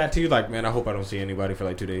your tattoo, like, man, I hope I don't see anybody for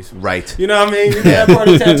like 2 days. Right. You know what I mean? That part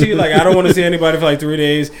of the tattoo, like, I don't want to see anybody for like 3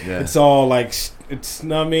 days. Yeah. It's all like, it's,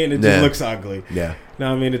 know what I mean? It just Yeah. looks ugly. Yeah. Know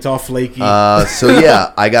what I mean? It's all flaky. So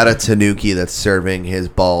yeah, I got a Tanuki that's serving his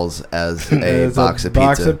balls as a There's box of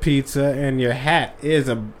box pizza. of pizza, and your hat is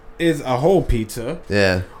a whole pizza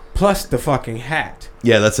Yeah. plus the fucking hat.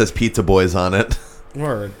 Yeah, that says Pizza Boys on it.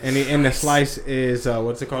 Word. And the slice is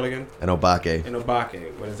what's it called again? An obake. An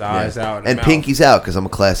obake with his eyes out and, And mouth. Pinky's out because I'm a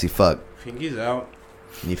classy fuck. Pinky's out.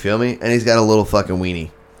 You feel me? And he's got a little fucking weenie.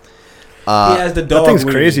 He has the dog. That thing's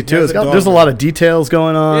weenie. crazy He too. has It's the got, dog there's a weenie. lot of details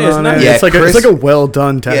going on. Yeah, it's nice. Yeah, it's like Chris- it's like a well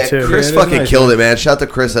done Yeah, tattoo. Chris Yeah, it is fucking nice, killed man. it, man. Shout out to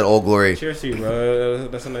Chris at Old Glory. Cheers to you, bro.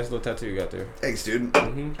 That's a nice little tattoo you got there. Thanks, dude.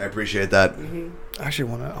 Mhm. I appreciate that. I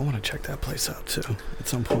actually I want to check that place out too at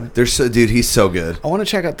some point. Dude, he's so good. I want to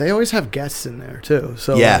check out. They always have guests in there too.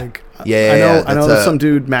 So Yeah. like, Yeah, I know that's some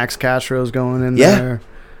dude Max Castro's going in Yeah. there.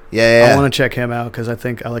 Yeah. I want to check him out because I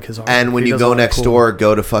think I like his art. And when He you does a go lot of next cool- door,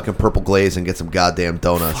 go to fucking Purple Glaze and get some goddamn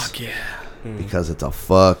donuts. Fuck yeah. Because it's a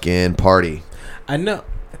fucking party. I know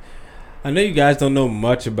you guys don't know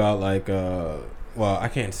much about like well, I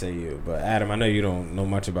can't say you, but Adam, I know you don't know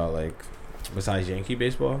much about like besides Yankee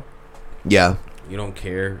baseball. Yeah. You don't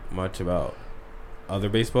care much about other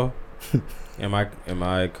baseball. Am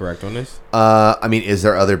I correct on this? I mean, is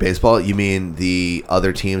there other baseball? You mean the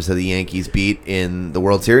other teams that the Yankees beat in the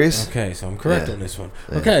World Series? Okay, so I'm correct Yeah. on this one.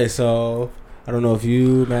 Yeah. Okay, so I don't know if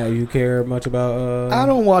you, Matt, you care much about. I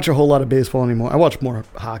don't watch a whole lot of baseball anymore. I watch more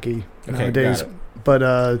hockey Okay, nowadays. got it.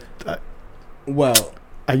 But Well,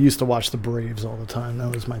 I used to watch the Braves all the time.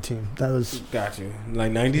 That was my team. That was got you.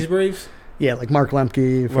 Like '90s Braves. like Mark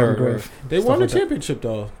Lemke, Word, Farmer word. Griff. They stuff won the like that. championship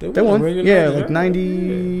though. They won. Regular Yeah, 90s, like right?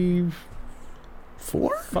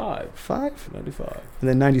 94, 5, 95. and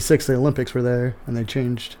then 96. The Olympics were there, and they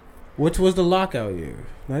changed. Which was the lockout year?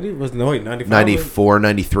 95. 94,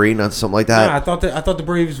 93, not something like that. Nah, I thought the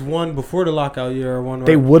Braves won before the lockout year or won. Right?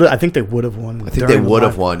 They would. I think they would have won. I think they during the would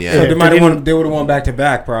have lock- won, yeah. So Yeah, they if might they have won. didn't- They would have won back to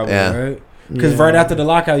back, probably, Yeah. right? Because Yeah. right after the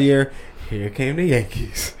lockout year, here came the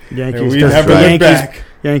Yankees. Yankees, And we 'cause never the looked back.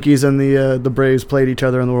 Yankees and the Braves played each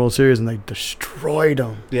other in the World Series, and they destroyed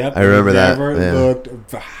them. Yep, I remember that, never yeah.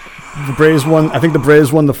 looked back. The Braves won. I think the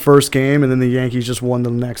Braves won the first game, and then the Yankees just won the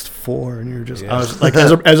next 4. And you're just, Yeah. I was like,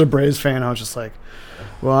 as a Braves fan, I was just like,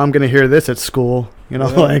 well, I'm gonna hear this at school. You know,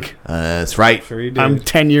 Yeah. like That's right. Sure you did. I'm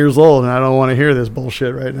 10 years old, and I don't want to hear this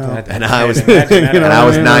bullshit right now. And I was, Imagine that. You know, and I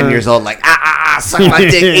was yeah. 9 years old, like, suck my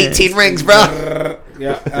dick, 18 rings, bro.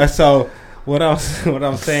 Yeah. So what else? What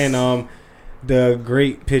I'm saying? The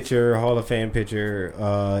great pitcher, Hall of Fame pitcher,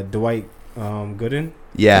 Dwight Gooden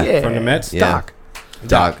Yeah. from the Mets. Yeah.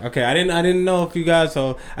 Doc. Okay, I didn't know if you guys.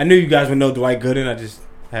 So I knew you guys would know Dwight Gooden. I just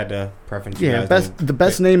had to preference. you Yeah, guys the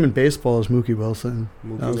best name in baseball is Mookie Wilson.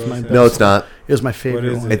 Mookie That was my Wilson. best. No, it's not. It was my favorite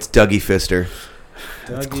is one. It's Dougie Fister.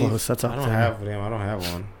 That's Dougie- close. That's up I don't there. have them. I don't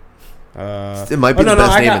have one. It might be the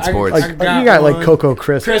best name in sports. Like, you got like Coco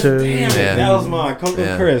Crisp, Chris, too. damn it, Yeah. that was mine. Coco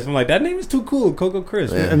Yeah. Crisp. I'm like, that name is too cool. Coco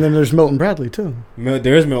Crisp. Yeah. And then there's Milton Bradley too.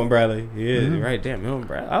 There is Milton Bradley. He is Mhm. right. Damn, Milton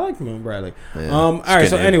Bradley. I like Milton Bradley. Yeah. All It's a right. good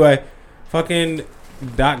So name. anyway, fucking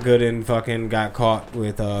Doc Gooden fucking got caught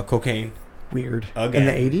with cocaine. Weird. Again. In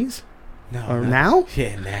the 80s? No, Or not- now?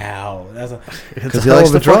 Yeah, now. That's a Because he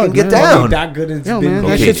likes to fucking get down. Doc Gooden's Yo, been man,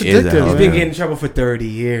 that Okay, shit's it is a addictive. hell he's of been Yeah. getting in trouble for 30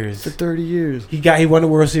 years. For 30 years. He won the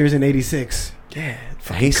World Series in '86. Yeah.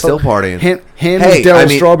 He's still partying. Him Hey, and Darryl I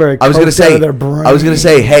mean, Strawberry. I was gonna coked out say. of their brains. I was gonna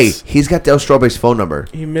say. Hey, he's got Darryl Strawberry's phone number.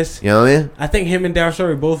 He missed. You know what I mean? I think him and Darryl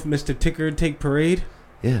Strawberry both missed the ticker take parade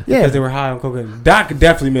Yeah. Yeah. because they were high on cocaine. Doc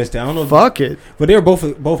definitely missed it. I don't know. Fuck it. But they were both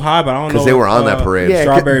high. But I don't know Because they were if, on that parade. Yeah,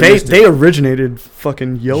 Strawberry they missed it. they originated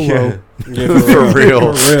fucking YOLO. Yeah, For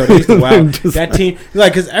real. For real. They used to wild. Just That team,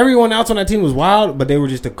 like, because everyone else on that team was wild, but they were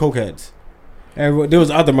just the cokeheads. There was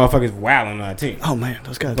other motherfuckers wild on that team. Oh man,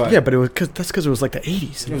 those guys. But- Yeah, but it was that's because it was like the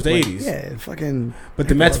 80s. It was the like, 80s. Yeah, fucking. But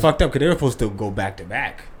the Mets fucked up because they were supposed to go back to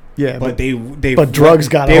back. Yeah, But they but drugs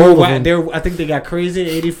got they a were hold of wa- them. they were, I think they got crazy in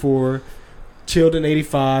 '84, chilled in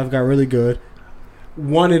 '85, got really good,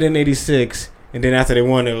 won it in '86, and then after they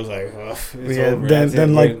won, it was like, ugh, it's yeah, over. then That's then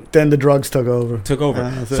it. like then the drugs took over. took over.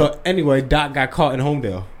 That's it. So anyway, Doc got caught in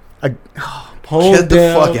Homedale. I- Homedale Get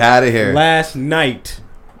the fuck out of here. last night.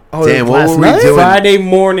 Oh, Damn, what last were we night? doing? Friday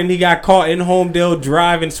morning, he got caught in Homedale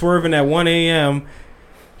driving, swerving at 1 a.m.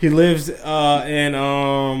 He lives in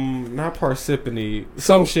not Parsippany,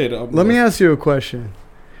 some shit. Let me ask you a question.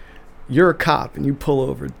 You're a cop and you pull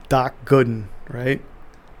over Doc Gooden, right?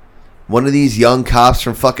 One of these young cops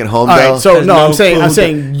from fucking All Homedale. right, so There's no, no I'm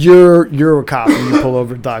saying clue you're a cop and you pull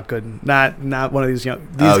over Doc Gooden, not one of these young.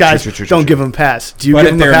 These Oh, guys true, don't give him a pass. Do you But give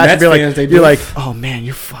if him a they're pass? Mets You're fans, they like, you're do. like, oh man,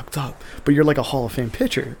 you're fucked up, but you're like a Hall of Fame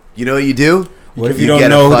pitcher. You know what you do? What if You you don't get a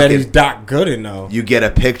know that fucking- he's Doc Gooden, though? You get a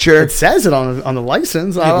picture. It says it on the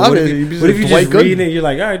license. Yeah, but what if You'd be you, what if you Dwight just read Gooden. it? You're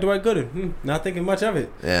like, all right, Dwight Gooden. Not thinking much of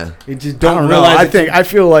it. Yeah. You just I don't, don't know. realize. I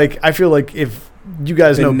feel like if you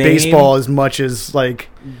guys The know name- baseball as much as like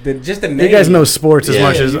just the name. you guys know sports as Yeah.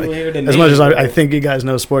 much as you hear the as much name, as I bro. think you guys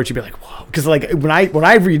know sports, you'd be like, whoa. Because like when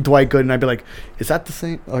I read Dwight Gooden, I'd be like, is that the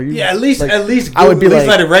same? Are you? Yeah, at least like, I would be at least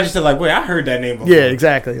like- let it register. Like, wait, I heard that name before. Yeah,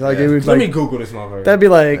 exactly. Like it would Let like me Google this motherfucker. that'd be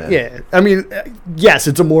like Yeah. yeah. I mean, yes,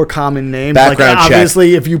 it's a more common name. Background like check.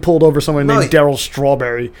 obviously, if you pulled over someone No, named Darryl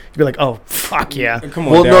Strawberry, you'd be like, oh fuck yeah. Come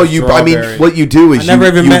on, Well, no, Darryl you. Strawberry. I mean, what you do I is never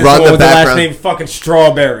even you met run someone the with the last background. name fucking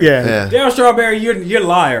Strawberry. Yeah. Yeah. Darryl Strawberry, you're a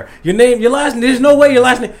liar. Your last name. There's no way your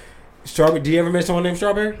last name. Strawberry. Do you ever met someone named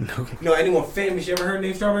Strawberry? No. Anyone famous you ever heard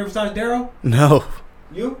named Strawberry besides Darryl? No.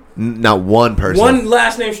 You? Not one person. One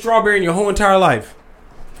last name Strawberry in your whole entire life.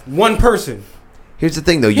 One person. Here's the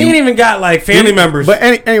thing, though. He ain't even got like family members. But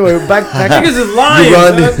anyway, back niggas is lying.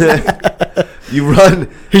 son. You run.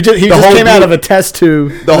 he just whole came out blue- of a test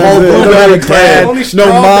tube. The whole no blueberry clan. Only no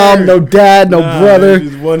mom, Strawberry. no dad, no Nah, brother.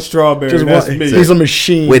 Just one Strawberry. Just That's one, me. he's a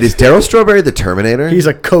machine. Wait, is Darryl Strawberry the Terminator? He's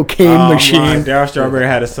a cocaine machine. Darryl Strawberry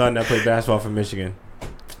had a son that played basketball for Michigan.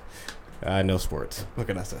 I know sports. What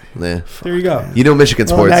can I say? Yeah. There you go. You know Michigan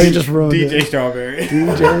Well, sports. now you just ruined DJ it. Strawberry.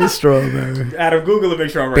 DJ Strawberry. Adam, Google it,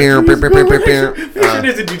 make sure I'm right. Bear, bear, bear, bear, bear, bear. It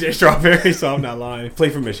is a DJ Strawberry, so I'm not lying.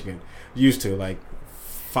 Played for Michigan. Used to, like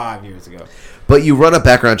 5 years ago. But you run a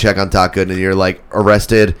background check on Doc Gooden, and you're like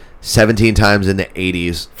arrested 17 times in the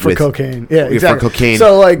 80s For cocaine. Yeah, for exactly. cocaine.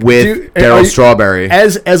 So, like, with are Darryl you- Strawberry.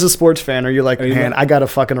 As a sports fan, are you like, Are you man, like- I gotta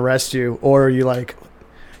fucking arrest you, or are you like,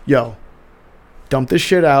 yo, dump this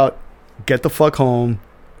shit out, get the fuck home.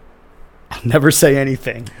 I'll never say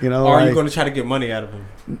anything. You know, Or are you like, going to try to get money out of him?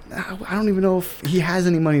 I don't even know if he has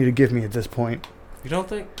any money to give me at this point. You don't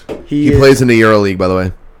think? He is- plays in the EuroLeague, by the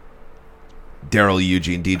way. Daryl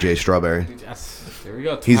Eugene, DJ Strawberry. There we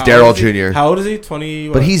go. He's How Daryl old is he? Jr.. How old is he? 20.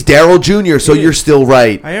 But he's Daryl Jr., so Yeah. you're still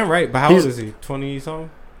right. I am right, but how old is he? 20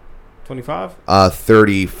 something? 25?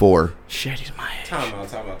 34. Shit, he's my age. Time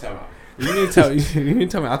out. You need to tell you need to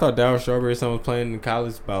tell me. I thought Darryl Strawberry's son was playing in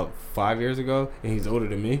college about 5 years ago, and he's older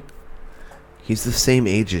than me. He's the same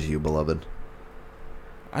age as you, beloved.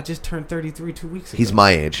 I just turned 33 2 weeks ago. He's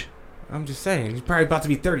my age. I'm just saying. He's probably about to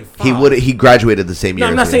be 35. He graduated the same year.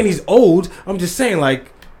 No, I'm as not me. saying he's old. I'm just saying,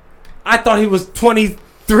 like, I thought he was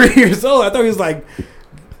 23 years old. I thought he was, like,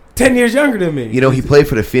 10 years younger than me. You know, he played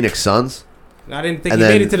for the Phoenix Suns I didn't think and he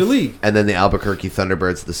then- made it to the league. and then the Albuquerque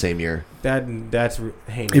Thunderbirds the same year. That's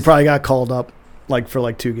heinous. He probably got called up like for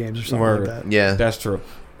like 2 games or something Word. like that. Yeah. That's true.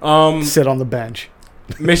 Sit on the bench.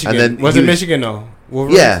 Michigan. And then was he it was- Michigan? No.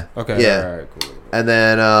 Wolverines? Yeah. Okay. Yeah. All right. Cool. And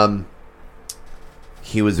then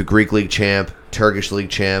he was a Greek League champ, Turkish League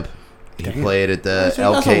champ. He played at the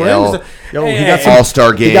So that's some rings. LKL Yo, he got some-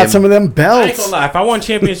 All-Star game. He got some of them I ain't belts. gonna lie. If I won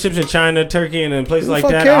championships in China, Turkey, and in places Who the like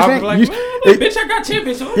fuck that, cares, I'll man? be like, You- man, bitch, I got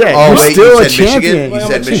championships. Yeah, Oh, you're wait, still you a said champion. Michigan? You Well,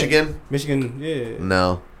 said I'm a Michigan? Michigan, yeah.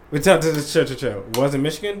 No. We tell chill. Was it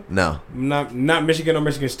Michigan? No. Not Michigan or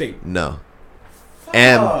Michigan State. No.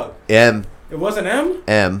 M. It wasn't M?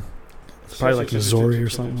 M. It's probably like Missouri or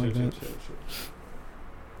something like that.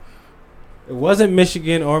 It wasn't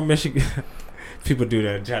Michigan or Michigan. People do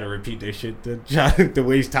that, try to repeat their shit, to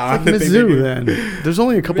waste time. Like Mizzou, then. There's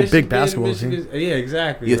only a couple big basketball Michigan, teams. yeah,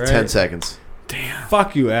 exactly. You have right? 10 seconds.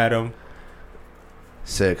 Fuck you, Adam.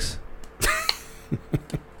 6.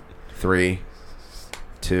 3.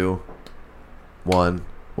 2. 1.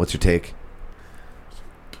 What's your take?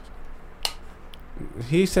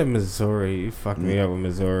 He said Missouri. You fucked me up with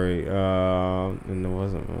Missouri. And there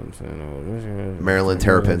wasn't one. Maryland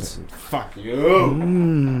Terrapins. Fuck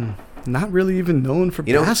you. Not really even known for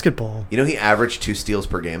basketball. You know he averaged 2 steals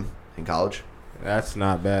per game in college? That's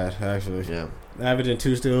not bad, actually. Yeah. Averaging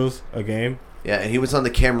 2 steals a game. Yeah, and he was on the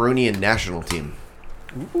Cameroonian national team.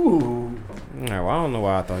 Ooh. All right, well, I don't know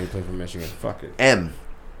why I thought he played for Michigan. Fuck it. M.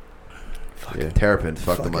 Fuck Yeah, it. Terrapins.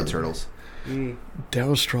 Fuck the Fuck Mud it. Turtles.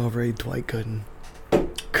 Daryl Strawberry, Dwight Gooden,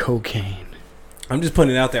 cocaine. I'm just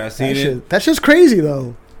putting it out there. I seen it. That's just crazy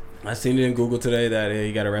though. I seen it in Google today that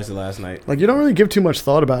he got arrested last night. Like you don't really give too much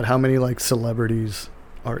thought about how many like celebrities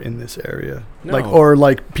are in this area, No. like or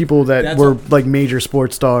like people that That's were a- like major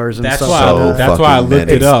sports stars and That's stuff. why. like that. That's why I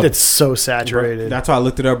looked it up. It's so saturated. That's why I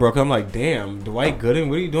looked it up, bro. 'Cause I'm like, damn, Dwight Gooden,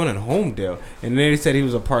 what are you doing in Homedale? And then they said he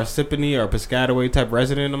was a Parsippany or Piscataway type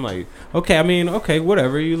resident. I'm like, okay, I mean, okay,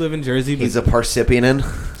 whatever. You live in Jersey. He's a Parsippanian.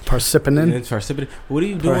 Parsippany. It's Parsippany. What are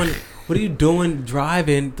you doing? What are you doing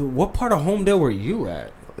driving? What part of Homedale were you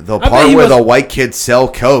at? The I bet part he where was- the white kids sell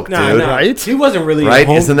coke, dude. Right? He wasn't really Right? in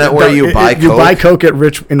home. Isn't that where you buy coke? You buy coke at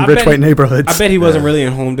rich I rich bet white he- neighborhoods. I bet he wasn't really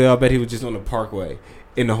in Homedale. I bet he was just on the Parkway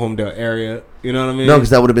in the Homedale area. You know what I mean? No, because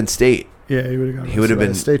that would have been state. Yeah, he would have got. He would have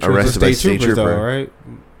been state trooper. arrested by a state troopers, trooper. though, right?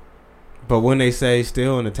 But when they say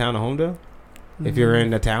still in the town of Homedale, if you're in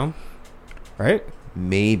the town, right?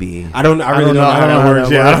 Maybe. I really don't know how that works.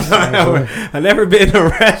 Yeah, I don't know how that works. I've never been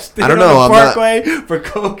arrested I don't know, on I'm the not- Parkway for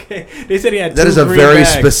cocaine. They said he had That two is a green very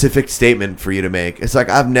bags. specific statement for you to make. It's like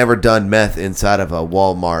I've never done meth inside of a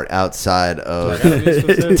Walmart outside of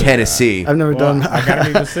Tennessee. I've never done. I gotta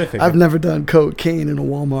be specific. I've never done cocaine in a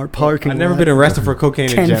Walmart parking I've never lot. been arrested for cocaine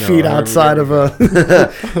in 10 general. feet I never outside been- of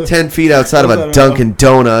a. 10 feet outside of a Dunkin'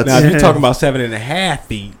 Donuts. Now, if you're talking about 7.5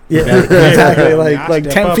 feet, Yeah, that- exactly, like- I like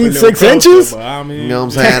step 10 up feet, a little 6 closer, inches? but I mean, You know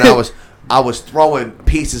what I'm saying? I was throwing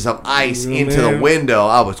pieces of ice Yeah, into the man. window.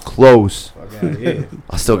 I was close. Fuck outta here.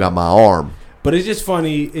 I still got my arm. But it's just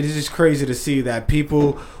funny. It is just crazy to see that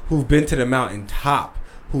people who've been to the mountaintop,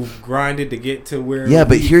 who've grinded to get to where. Yeah,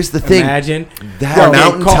 but we here's the thing. Imagine That Bro,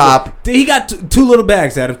 mountaintop. He got two little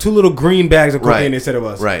bags, Adam. 2 little green bags of cocaine. Right. They said it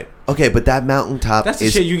was. Right. Okay, but that mountaintop That's the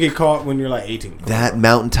is shit you get caught when you're like 18. that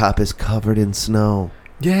mountaintop is covered in snow.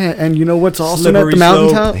 Yeah, and you know what's awesome Slippery at the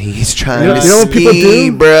mountaintop? He's trying You know to what people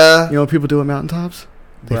ski, do? bruh. You know what people do at mountaintops?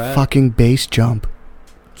 They Bruh. fucking base jump.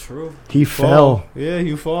 True. He Fall. fell. Yeah,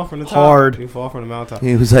 you fall from the top. Hard. You fall from the mountaintop.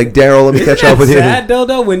 He was like, Daryl, let me catch up with you. Sad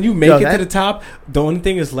though, when you make Yo, it that- to the top, the only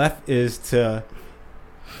thing is left is to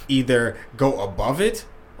either go above it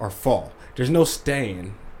or fall. There's no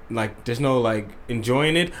staying. Like, there's no like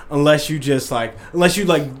enjoying it unless you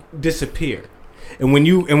disappear. And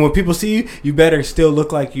when people see you, you better still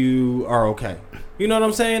look like you are okay. You know what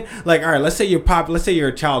I'm saying? Like, all right, let's say you're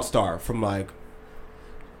a child star from like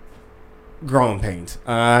Growing Pains.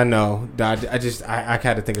 I know. I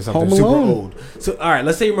had to think of something Home super Alone. old. So, all right,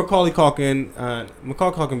 let's say you're Macaulay Culkin.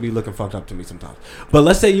 Macaulay Culkin be looking fucked up to me sometimes. But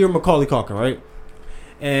let's say you're Macaulay Culkin, right?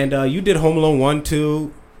 And you did Home Alone 1,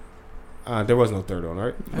 2. There was no third one,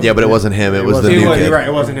 right? Yeah, but it wasn't him. It was the new kid. You're right.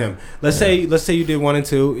 It wasn't him. Let's say you did 1 and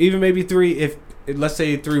 2, even maybe 3. Let's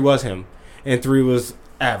say 3 was him, and 3 was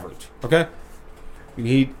average. Okay.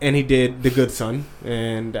 He did The Good Son,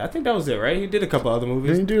 and I think that was it, right? He did a couple other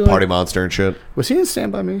movies. Didn't he do, like- Party Monster and shit. Was he in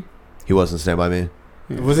Stand By Me? He wasn't Stand By Me.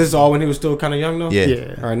 Was this all when he was still kind of young, though?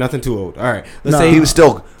 Yeah. All right, nothing too old. All right, let's No. say He was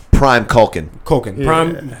still prime Culkin. Culkin,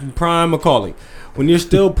 Yeah. prime Macaulay. When you're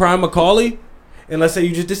still prime Macaulay, and let's say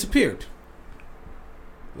you just disappeared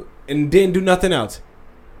and didn't do nothing else,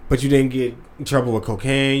 but you didn't get in trouble with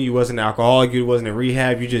cocaine, you wasn't an alcoholic, you wasn't in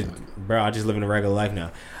rehab, I just living a regular life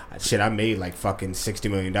now. Shit, I made like fucking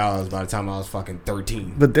 $60 million by the time I was fucking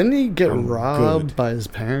 13. But didn't he get I'm robbed good. by his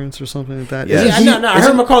parents or something like that? Yeah. Isn't Yeah, he- no, I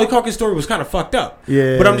heard Macaulay Culkin's story was kind of fucked up.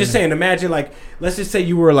 Yeah. But I'm just saying, imagine like, let's just say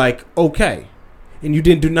you were like okay, and you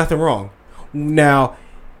didn't do nothing wrong. Now,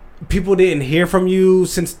 people didn't hear from you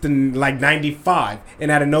since the like '95,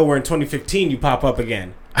 and out of nowhere in 2015 you pop up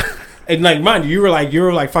again. And like, mind you, you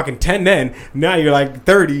were like fucking 10 then. Now you're like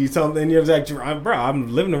 30 something. You're like, bro,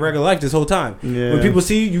 I'm living a regular life this whole time. Yeah. When people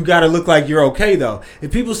see you, you gotta look like you're okay though.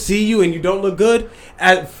 If people see you and you don't look good,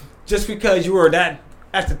 just because you were that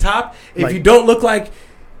at the top, if Like- you don't look like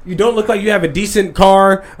you have a decent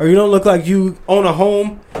car or you don't look like you own a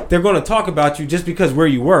home, they're gonna talk about you just because where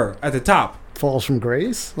you were at the top. Falls from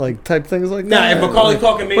grace, like type things like Now, that. if Macaulay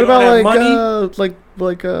Culkin made what all about that like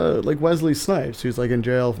money, like Wesley Snipes, who's like in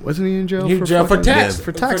jail? Wasn't he in jail? you jail for fucking- tax,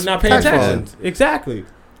 for tax, for not paying tax fraud? taxes. Exactly.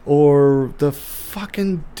 Or the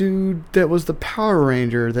fucking dude that was the Power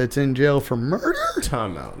Ranger that's in jail for murder.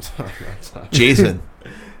 Time out. Jason.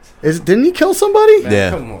 Didn't he kill somebody? Man, Yeah.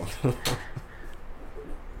 Come on.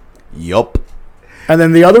 Yup. And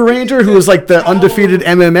then the other Ranger, who was like the undefeated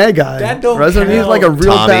MMA guy. That don't Wasn't he count. like a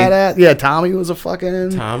real Tommy. badass? Yeah, Tommy was a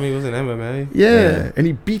fucking. Tommy was in MMA. Yeah, and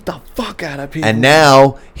he beat the fuck out of people. And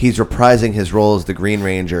now he's reprising his role as the Green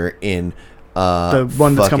Ranger in the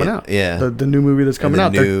one that's coming out. Yeah. The new movie that's coming the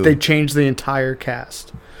out. new- They changed the entire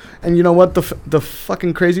cast. And you know what the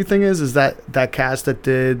fucking crazy thing is that cast that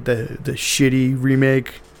did the shitty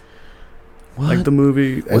remake, like the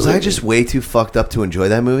movie. Was I just way too fucked up to enjoy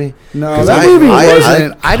that movie? No, 'Cause that I- movie I-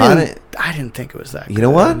 wasn't. I kinda- didn't think it was that. You know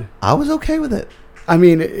good. what? I was okay with it. I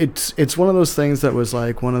mean, it's one of those things that was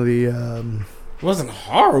like one of the. It wasn't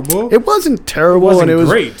horrible. It wasn't terrible, It wasn't and it was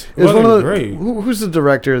great. It was one of the, great. who's the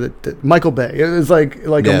director that Michael Bay? It was like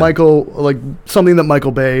Yeah. a Michael, like something that Michael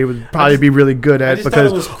Bay would probably be really good at just thought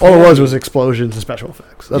because it was all it corny. was explosions and special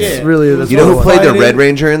effects. That's Yeah. really that's You know all who it played the Fighting. Red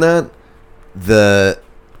Ranger in that? The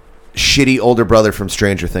shitty older brother from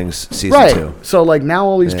Stranger Things season right. 2. So like now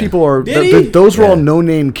all these Yeah. people are Did he? those were all Yeah.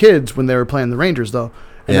 no-name kids when they were playing the Rangers though,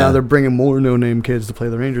 and Yeah. now they're bringing more no-name kids to play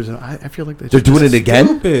the Rangers, and I feel like They're doing it again? I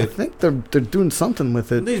Stupid. think they're doing something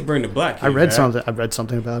with At it. least bring the black kid I read back. something. I read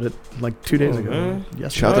something about it like 2 days Oh, ago. man.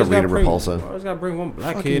 Yes. Shout out to Always gotta Rita bring- Repulsa. Always gotta bring one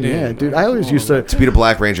black Fucking kid in. yeah, dude. man. I always Come used on, to. To be the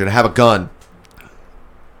Black Ranger and have a gun.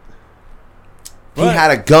 He But-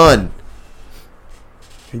 had a gun.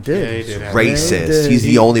 He did. Yeah, he did have Racist. Yeah, he did. He's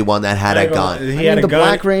the only one that had I a ain't gonna gun. lie, He I mean, had a the gun.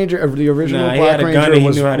 Black Ranger, the original Nah, he Black had a gun Ranger and he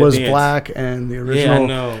knew how to was dance. black, and the Yeah, I original,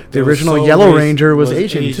 know. the It was original so Yellow racist. Ranger was Was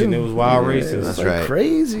Asian, Asian. too. It was wild Yeah, racist. it was That's like right.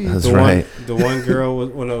 crazy. That's the right. the one girl was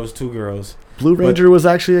one of those two girls. Blue Ranger was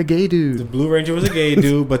actually a gay The dude. Blue Ranger was a gay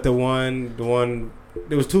dude, but the one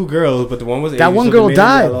there was two girls, but the one was That Asian, one so girl they made her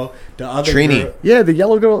died. yellow. The other Trini. girl, Yeah, the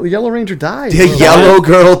Yellow Ranger died. The yellow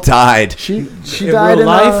girl died. She In died real in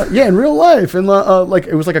life? in real life, and like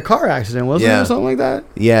it was like a car accident, wasn't it, Yeah. or something like that?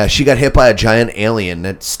 Yeah, she got hit by a giant alien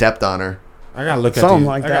that stepped on her. I gotta look at Something these,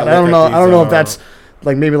 like gotta that. look I don't at know. these, I don't know if that's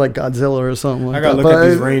like maybe like Godzilla or something like I that. gotta look but at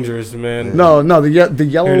these Rangers, man. No, the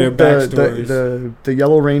yellow Hear their backstories. the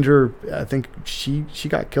Yellow Ranger. I think she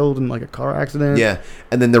got killed in like a car accident. Yeah,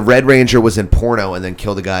 and then the Red Ranger was in porno and then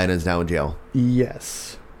killed a guy and is now in jail.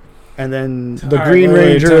 Yes. And then the All right, Green wait,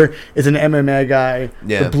 Ranger is an MMA guy.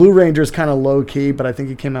 Yeah. The Blue Ranger is kind of low key, but I think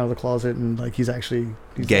he came out of the closet and like he's Gay as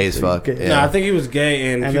actually fuck. gay. Yeah. No, I think he was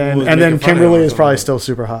gay, and And people then was and making then fun of him Kimberly or is probably something. still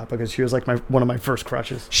super hot because she was like one of my first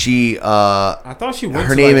crushes. She, I thought she went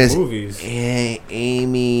her to name like is movies.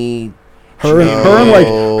 Amy. Her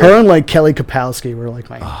and like Kelly Kapowski were like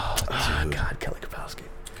my Oh, God, Kelly Kapowski.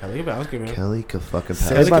 Kelly Kapowski, man. Kelly fucking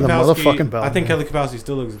Saved by the motherfucking bell. I think Kelly Kapowski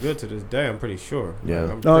still looks good to this day. I'm pretty sure. Yeah.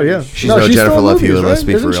 Like, I'm Oh pretty yeah, She's no Jennifer still in Love movies, Hewitt, let's right?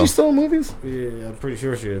 be for Isn't real. she still in movies? Yeah, I'm pretty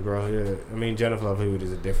sure she is, bro. Yeah, I mean Jennifer Love Hewitt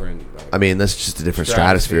is a different. Like, I mean, that's just a different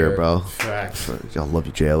stratosphere, bro. Facts. I love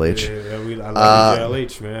you, JLH. Yeah, I love you,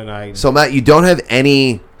 JLH, man. So, Matt, you don't have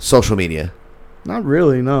any social media. Not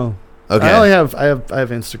really, no. Okay. I only have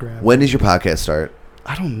Instagram. When does your podcast start?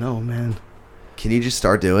 I don't know, man. Can you just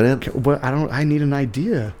start doing it? What I need an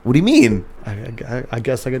idea. What do you mean? I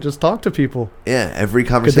guess I could just talk to people. Yeah, every Could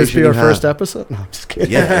conversation this be you our have. first episode? No, I'm just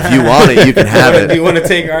kidding. Yeah, if you want it, you can have Do you it. want to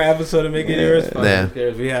take our episode and make it yours? Fuck, Yeah. who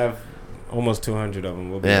cares? We have almost 200 of them.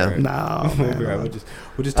 We'll be Yeah. right. No, We'll be man. right.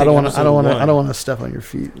 We'll just I take don't want to. episode I don't want to. one. I don't want to step on your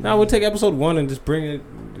feet. No, we'll take episode 1 and just bring it.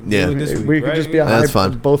 Yeah. do it this we week, could right? just be a That's high,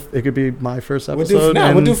 fun. Both. It could be my first We'll episode.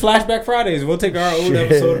 we'll do Flashback Fridays. We'll take our old Shit.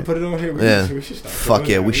 episode and put it on here. Yeah. We should start Fuck doing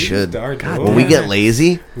yeah, that. we should. start God, doing When we get that.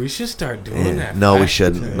 lazy, we should start doing that. no, we Fact.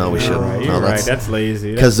 shouldn't. No, we You're shouldn't. right, No, you're right. that's That's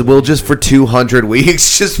lazy. because we'll just for 200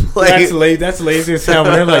 weeks just play. That's lazy as hell.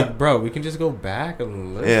 When they're like, bro, we can just go back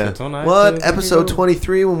and listen. Yeah. It's on iTunes. What We can episode go-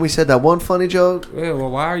 23 when we said that one funny joke? Yeah, well,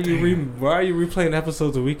 why are you replaying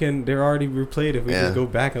episodes a weekend? They're already replayed. If we Yeah. just go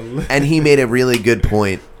back and listen. And he made a really good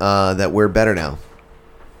point that we're better now.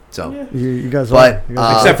 So You guys But, are. You guys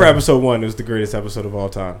are- Except for episode 1, it was the greatest episode of all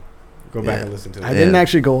time. Go back Yeah. and listen to it. I didn't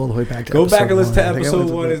actually go all the way back to. Go back and episode listen to one. I think I episode went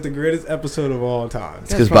to 1. the- It's the greatest episode of all time.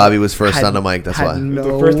 it's because Bobby was first Had- on the mic. That's had why. It was no-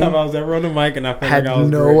 the first time I was ever on the mic, and I felt had like I was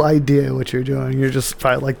no great. idea what you're doing. You're just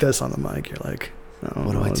probably like this on the mic. You're like,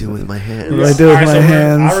 What do I do with my hands? What do I do with Alright, my so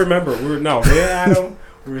hands? I remember. Me and Adam,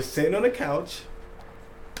 we were sitting on the couch.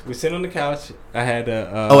 I had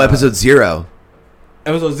Episode 0.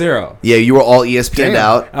 episode 0. Yeah, you were all ESPN'd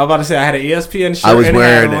out. I was about to say I had an ESPN shirt. I was and a hat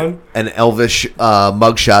wearing on. an Elvis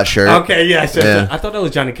mugshot shirt. Okay, yeah, Yeah. I thought that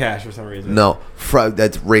was Johnny Cash for some reason. No,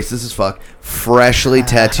 that's racist as fuck. Freshly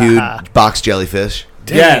tattooed box jellyfish.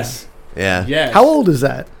 Yes. Yeah. Yes. How old is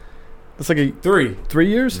that? That's like a 3. 3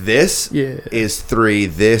 years. This Yeah. is 3.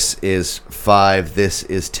 This is 5. This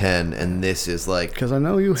is 10, and this is like Because I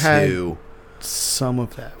know you had 2. some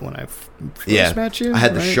of that when I first Yeah, met you. I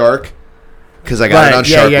had the right? shark because I got Right, it on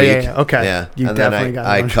yeah, Shark yeah, Week. yeah, okay. Yeah, You and then definitely got it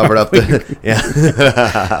I on covered up the yeah.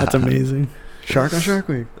 That's amazing. Shark on Shark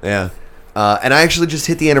Week. Yeah. And I actually just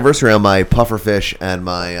hit the anniversary on my pufferfish and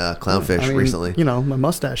my clownfish I mean, recently. You know, my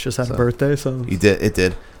mustache just had a birthday, so You did. It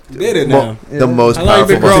did. Did it now? The most How long you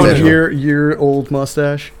powerful been growing mustache. it? year old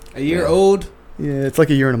mustache. A year old? Yeah, it's like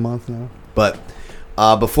a year and a month now. But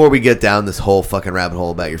before we get down this whole fucking rabbit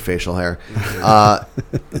hole about your facial hair,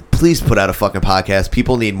 please put out a fucking podcast.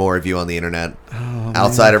 People need more of you on the internet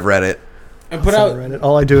outside of Reddit. And put Outside out. Reddit.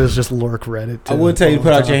 All I do is just lurk Reddit. I would tell you to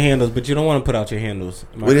put out your handles, but you don't want to put out your handles.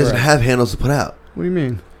 Am I We doesn't correct? have handles to put out. What do you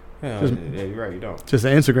mean? Yeah, just- yeah, you're right. You don't. Just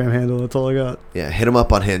an Instagram handle. That's all I got. Yeah, hit them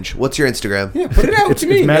up on Hinge. What's your Instagram? Yeah, put it out. What you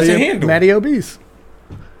mean? That's your handle. Matty Obese.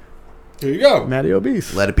 Here you go. Matty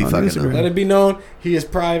Obese. Let it be on fucking Instagram. known. Let it be known he is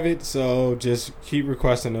private, so just keep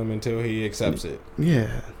requesting him until he accepts it.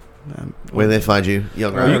 Yeah. Where do they find you,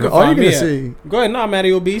 young You Ryan? can all you're find me gonna at- see. Go ahead, nah,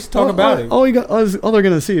 Matty Obese. Talk about it. All they're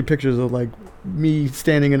gonna see are pictures of like me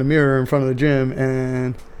standing in a mirror in front of the gym,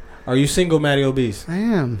 and Are you single, Matty Obese? I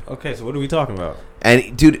am. Okay, so what are we talking about?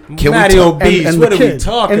 And dude, can Matty we talk? Obese. And What the are we kid.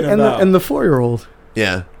 talking and about? the 4-year-old.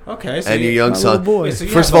 Yeah, Okay, so and your you- young my little son. boy. Wait, so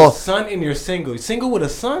you First have of all- a son and you're single. Single with a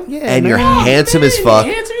son? Yeah, And you're man. handsome as Man, fuck.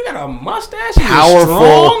 you're handsome. You got a mustache. You're Powerful,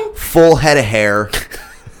 strong. full head of hair.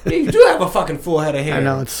 Yeah, you do have a fucking full head of hair. I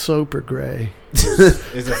know it's super gray.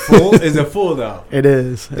 Is it full? Is it full though? It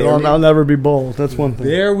is. I'll never be bald. That's one thing.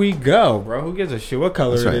 There we go, bro. Who gives a shit what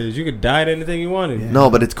color That's right. it is? You could dye it anything you wanted. Yeah. No,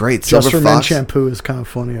 but it's great. Just Silver for Men Fox. shampoo is kind of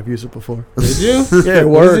funny. I've used it before. Did you? Yeah, it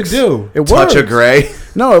What works. does it do? It Touch works. of gray.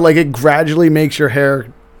 No, like it gradually makes your hair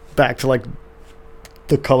back to like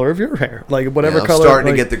the color of your hair, like whatever Yeah, I'm color. starting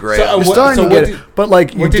like, to get the gray. So, out. You're what- starting so to what get did- it, but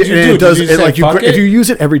like what did you it do? does Did you it say like fuck if it? you use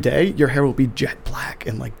it every day, your hair will be jet black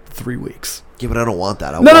in like 3 weeks. Yeah, but I don't want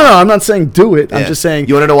that. No, I'm not saying do it. I'm Yeah. just saying.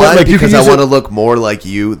 You want to know but, why? like, you can Because I use want to it- look more like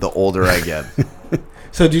you the older I get.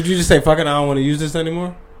 So did you just say fucking? I don't want to use this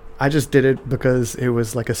anymore. I just did it because it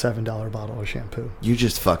was like a $7 bottle of shampoo. You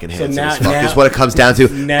just fucking So handsome now- as fuck. now- Is what it comes down to.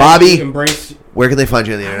 Now you Bobby, embrace. where can they find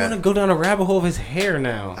you on the I want to internet? go down a rabbit hole of his hair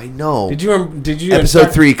now. I know. Did you Episode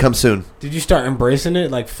start- 3 comes soon. Did you start embracing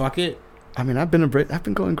it? Like fuck it. I mean, I've been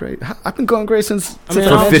going great. I've been going great since I mean, I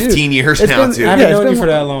For met you. 15 years It's now, been- too. I haven't it's known you been- for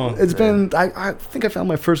that long. It's been. I think I found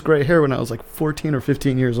my first gray hair when I was like 14 or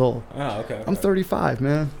 15 years old. Oh, okay. I'm 35,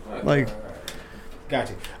 man. Like, Got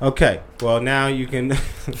you. Okay. Well, now you can.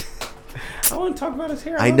 I want to talk about his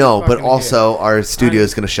hair. I love know, his but fucking hair. also our studio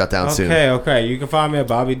is going to shut down soon. Okay. You can find me at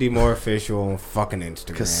Bobby D Moore Official on fucking Instagram.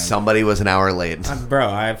 Because somebody was an hour late. Bro,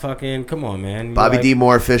 I fucking come on, man. You Bobby like- D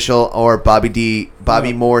Moore Official or Bobby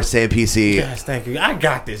No. Moore Sam PC. Yes, thank you. I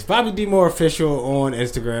got this. Bobby D Moore Official on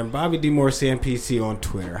Instagram. Bobby D Moore CMPC on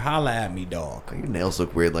Twitter. Holla at me, dog. Your nails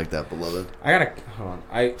look weird like that, beloved. I gotta hold on.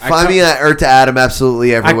 I Find me at Earth to Adam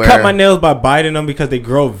absolutely everywhere. I cut my nails by biting them because they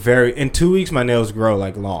grow very. In 2 weeks, my nails grow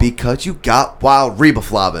like long. Because you got wild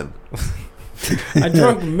riboflavin. I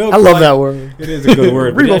drunk milk. I for love like- that word. It is a good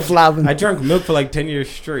word. but Riboflavin. I drank milk for like 10 years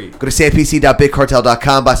straight. Go to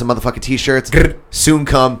sampc.bigcartel.com. Buy some motherfucking t-shirts. Soon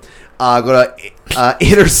come. Go to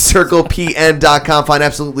innercirclepn.com. Find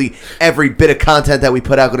absolutely every bit of content that we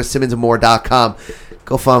put out. Go to simmonsandmore.com.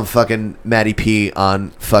 Go find fucking Matty P on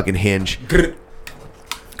fucking Hinge.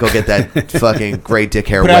 Go get that fucking great dick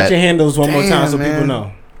hair Put wet. out your handles one more time so Damn, people man.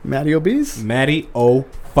 know. Matty O'Bees? Matty O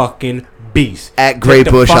fucking Beast. At Great Get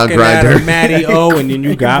the Bush on fucking out of Grindr. Matty O, and then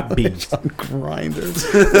you got Beast. On Grinders.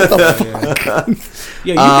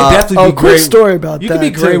 Yeah, you could definitely be quick Grey. story about You that. could be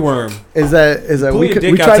Grey too. Worm. Is that Pull we your could,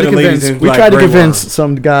 dick we out tried to to the ladies convince and we like tried to Grey convince Worm.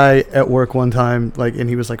 some guy at work one time, like, and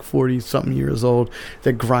he was like 40-something years old,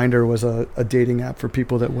 that Grindr was a dating app for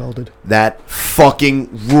people that welded. That fucking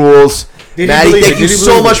rules. Did he Maddie, believe thank it? you Did he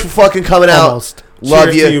so believe much it? for fucking coming Almost. out. Love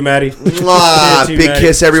Cheers you. to you, Maddie. Mwah. Cheers to you, Big Maddie.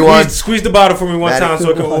 kiss, everyone. Squeeze the bottle for me one Maddie. time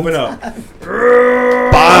so it can open up.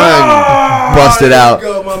 Bang. Bust it out.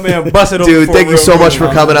 Go, my man. Bust it open Dude, for thank a you real so much good for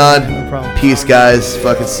one. coming No on. problem. Peace, guys.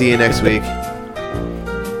 Fucking see you next week.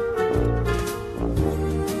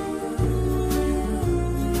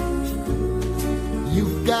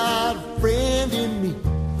 You've got a friend in me.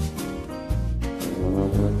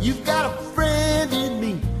 You've got a friend in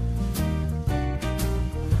me.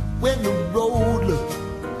 When the road looks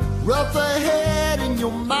rough ahead and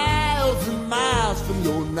you're miles and miles from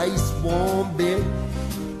your nice warm bed,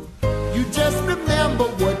 you just remember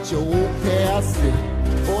what your old past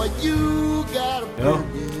said. Boy, you got a friend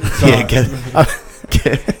in me. Yeah,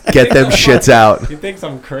 get them shits out. He thinks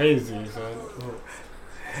I'm crazy, son.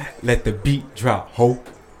 Let the beat drop, ho.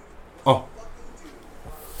 Oh.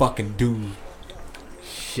 Fucking dude.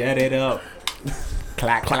 Shut it up.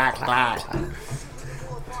 Clack, clack, clack.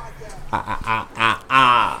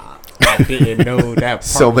 I didn't know that part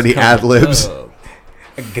So was many coming ad-libs. up.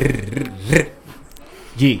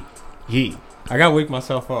 Yee, yee. I gotta wake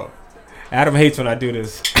myself up. Adam hates when I do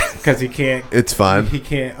this because he can't. It's fine. He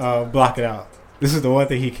can't block it out. This is the one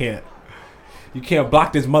thing he can't. You can't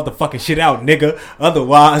block this motherfucking shit out, nigga.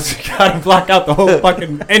 Otherwise, you gotta block out the whole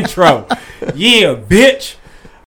fucking intro. Yeah, bitch.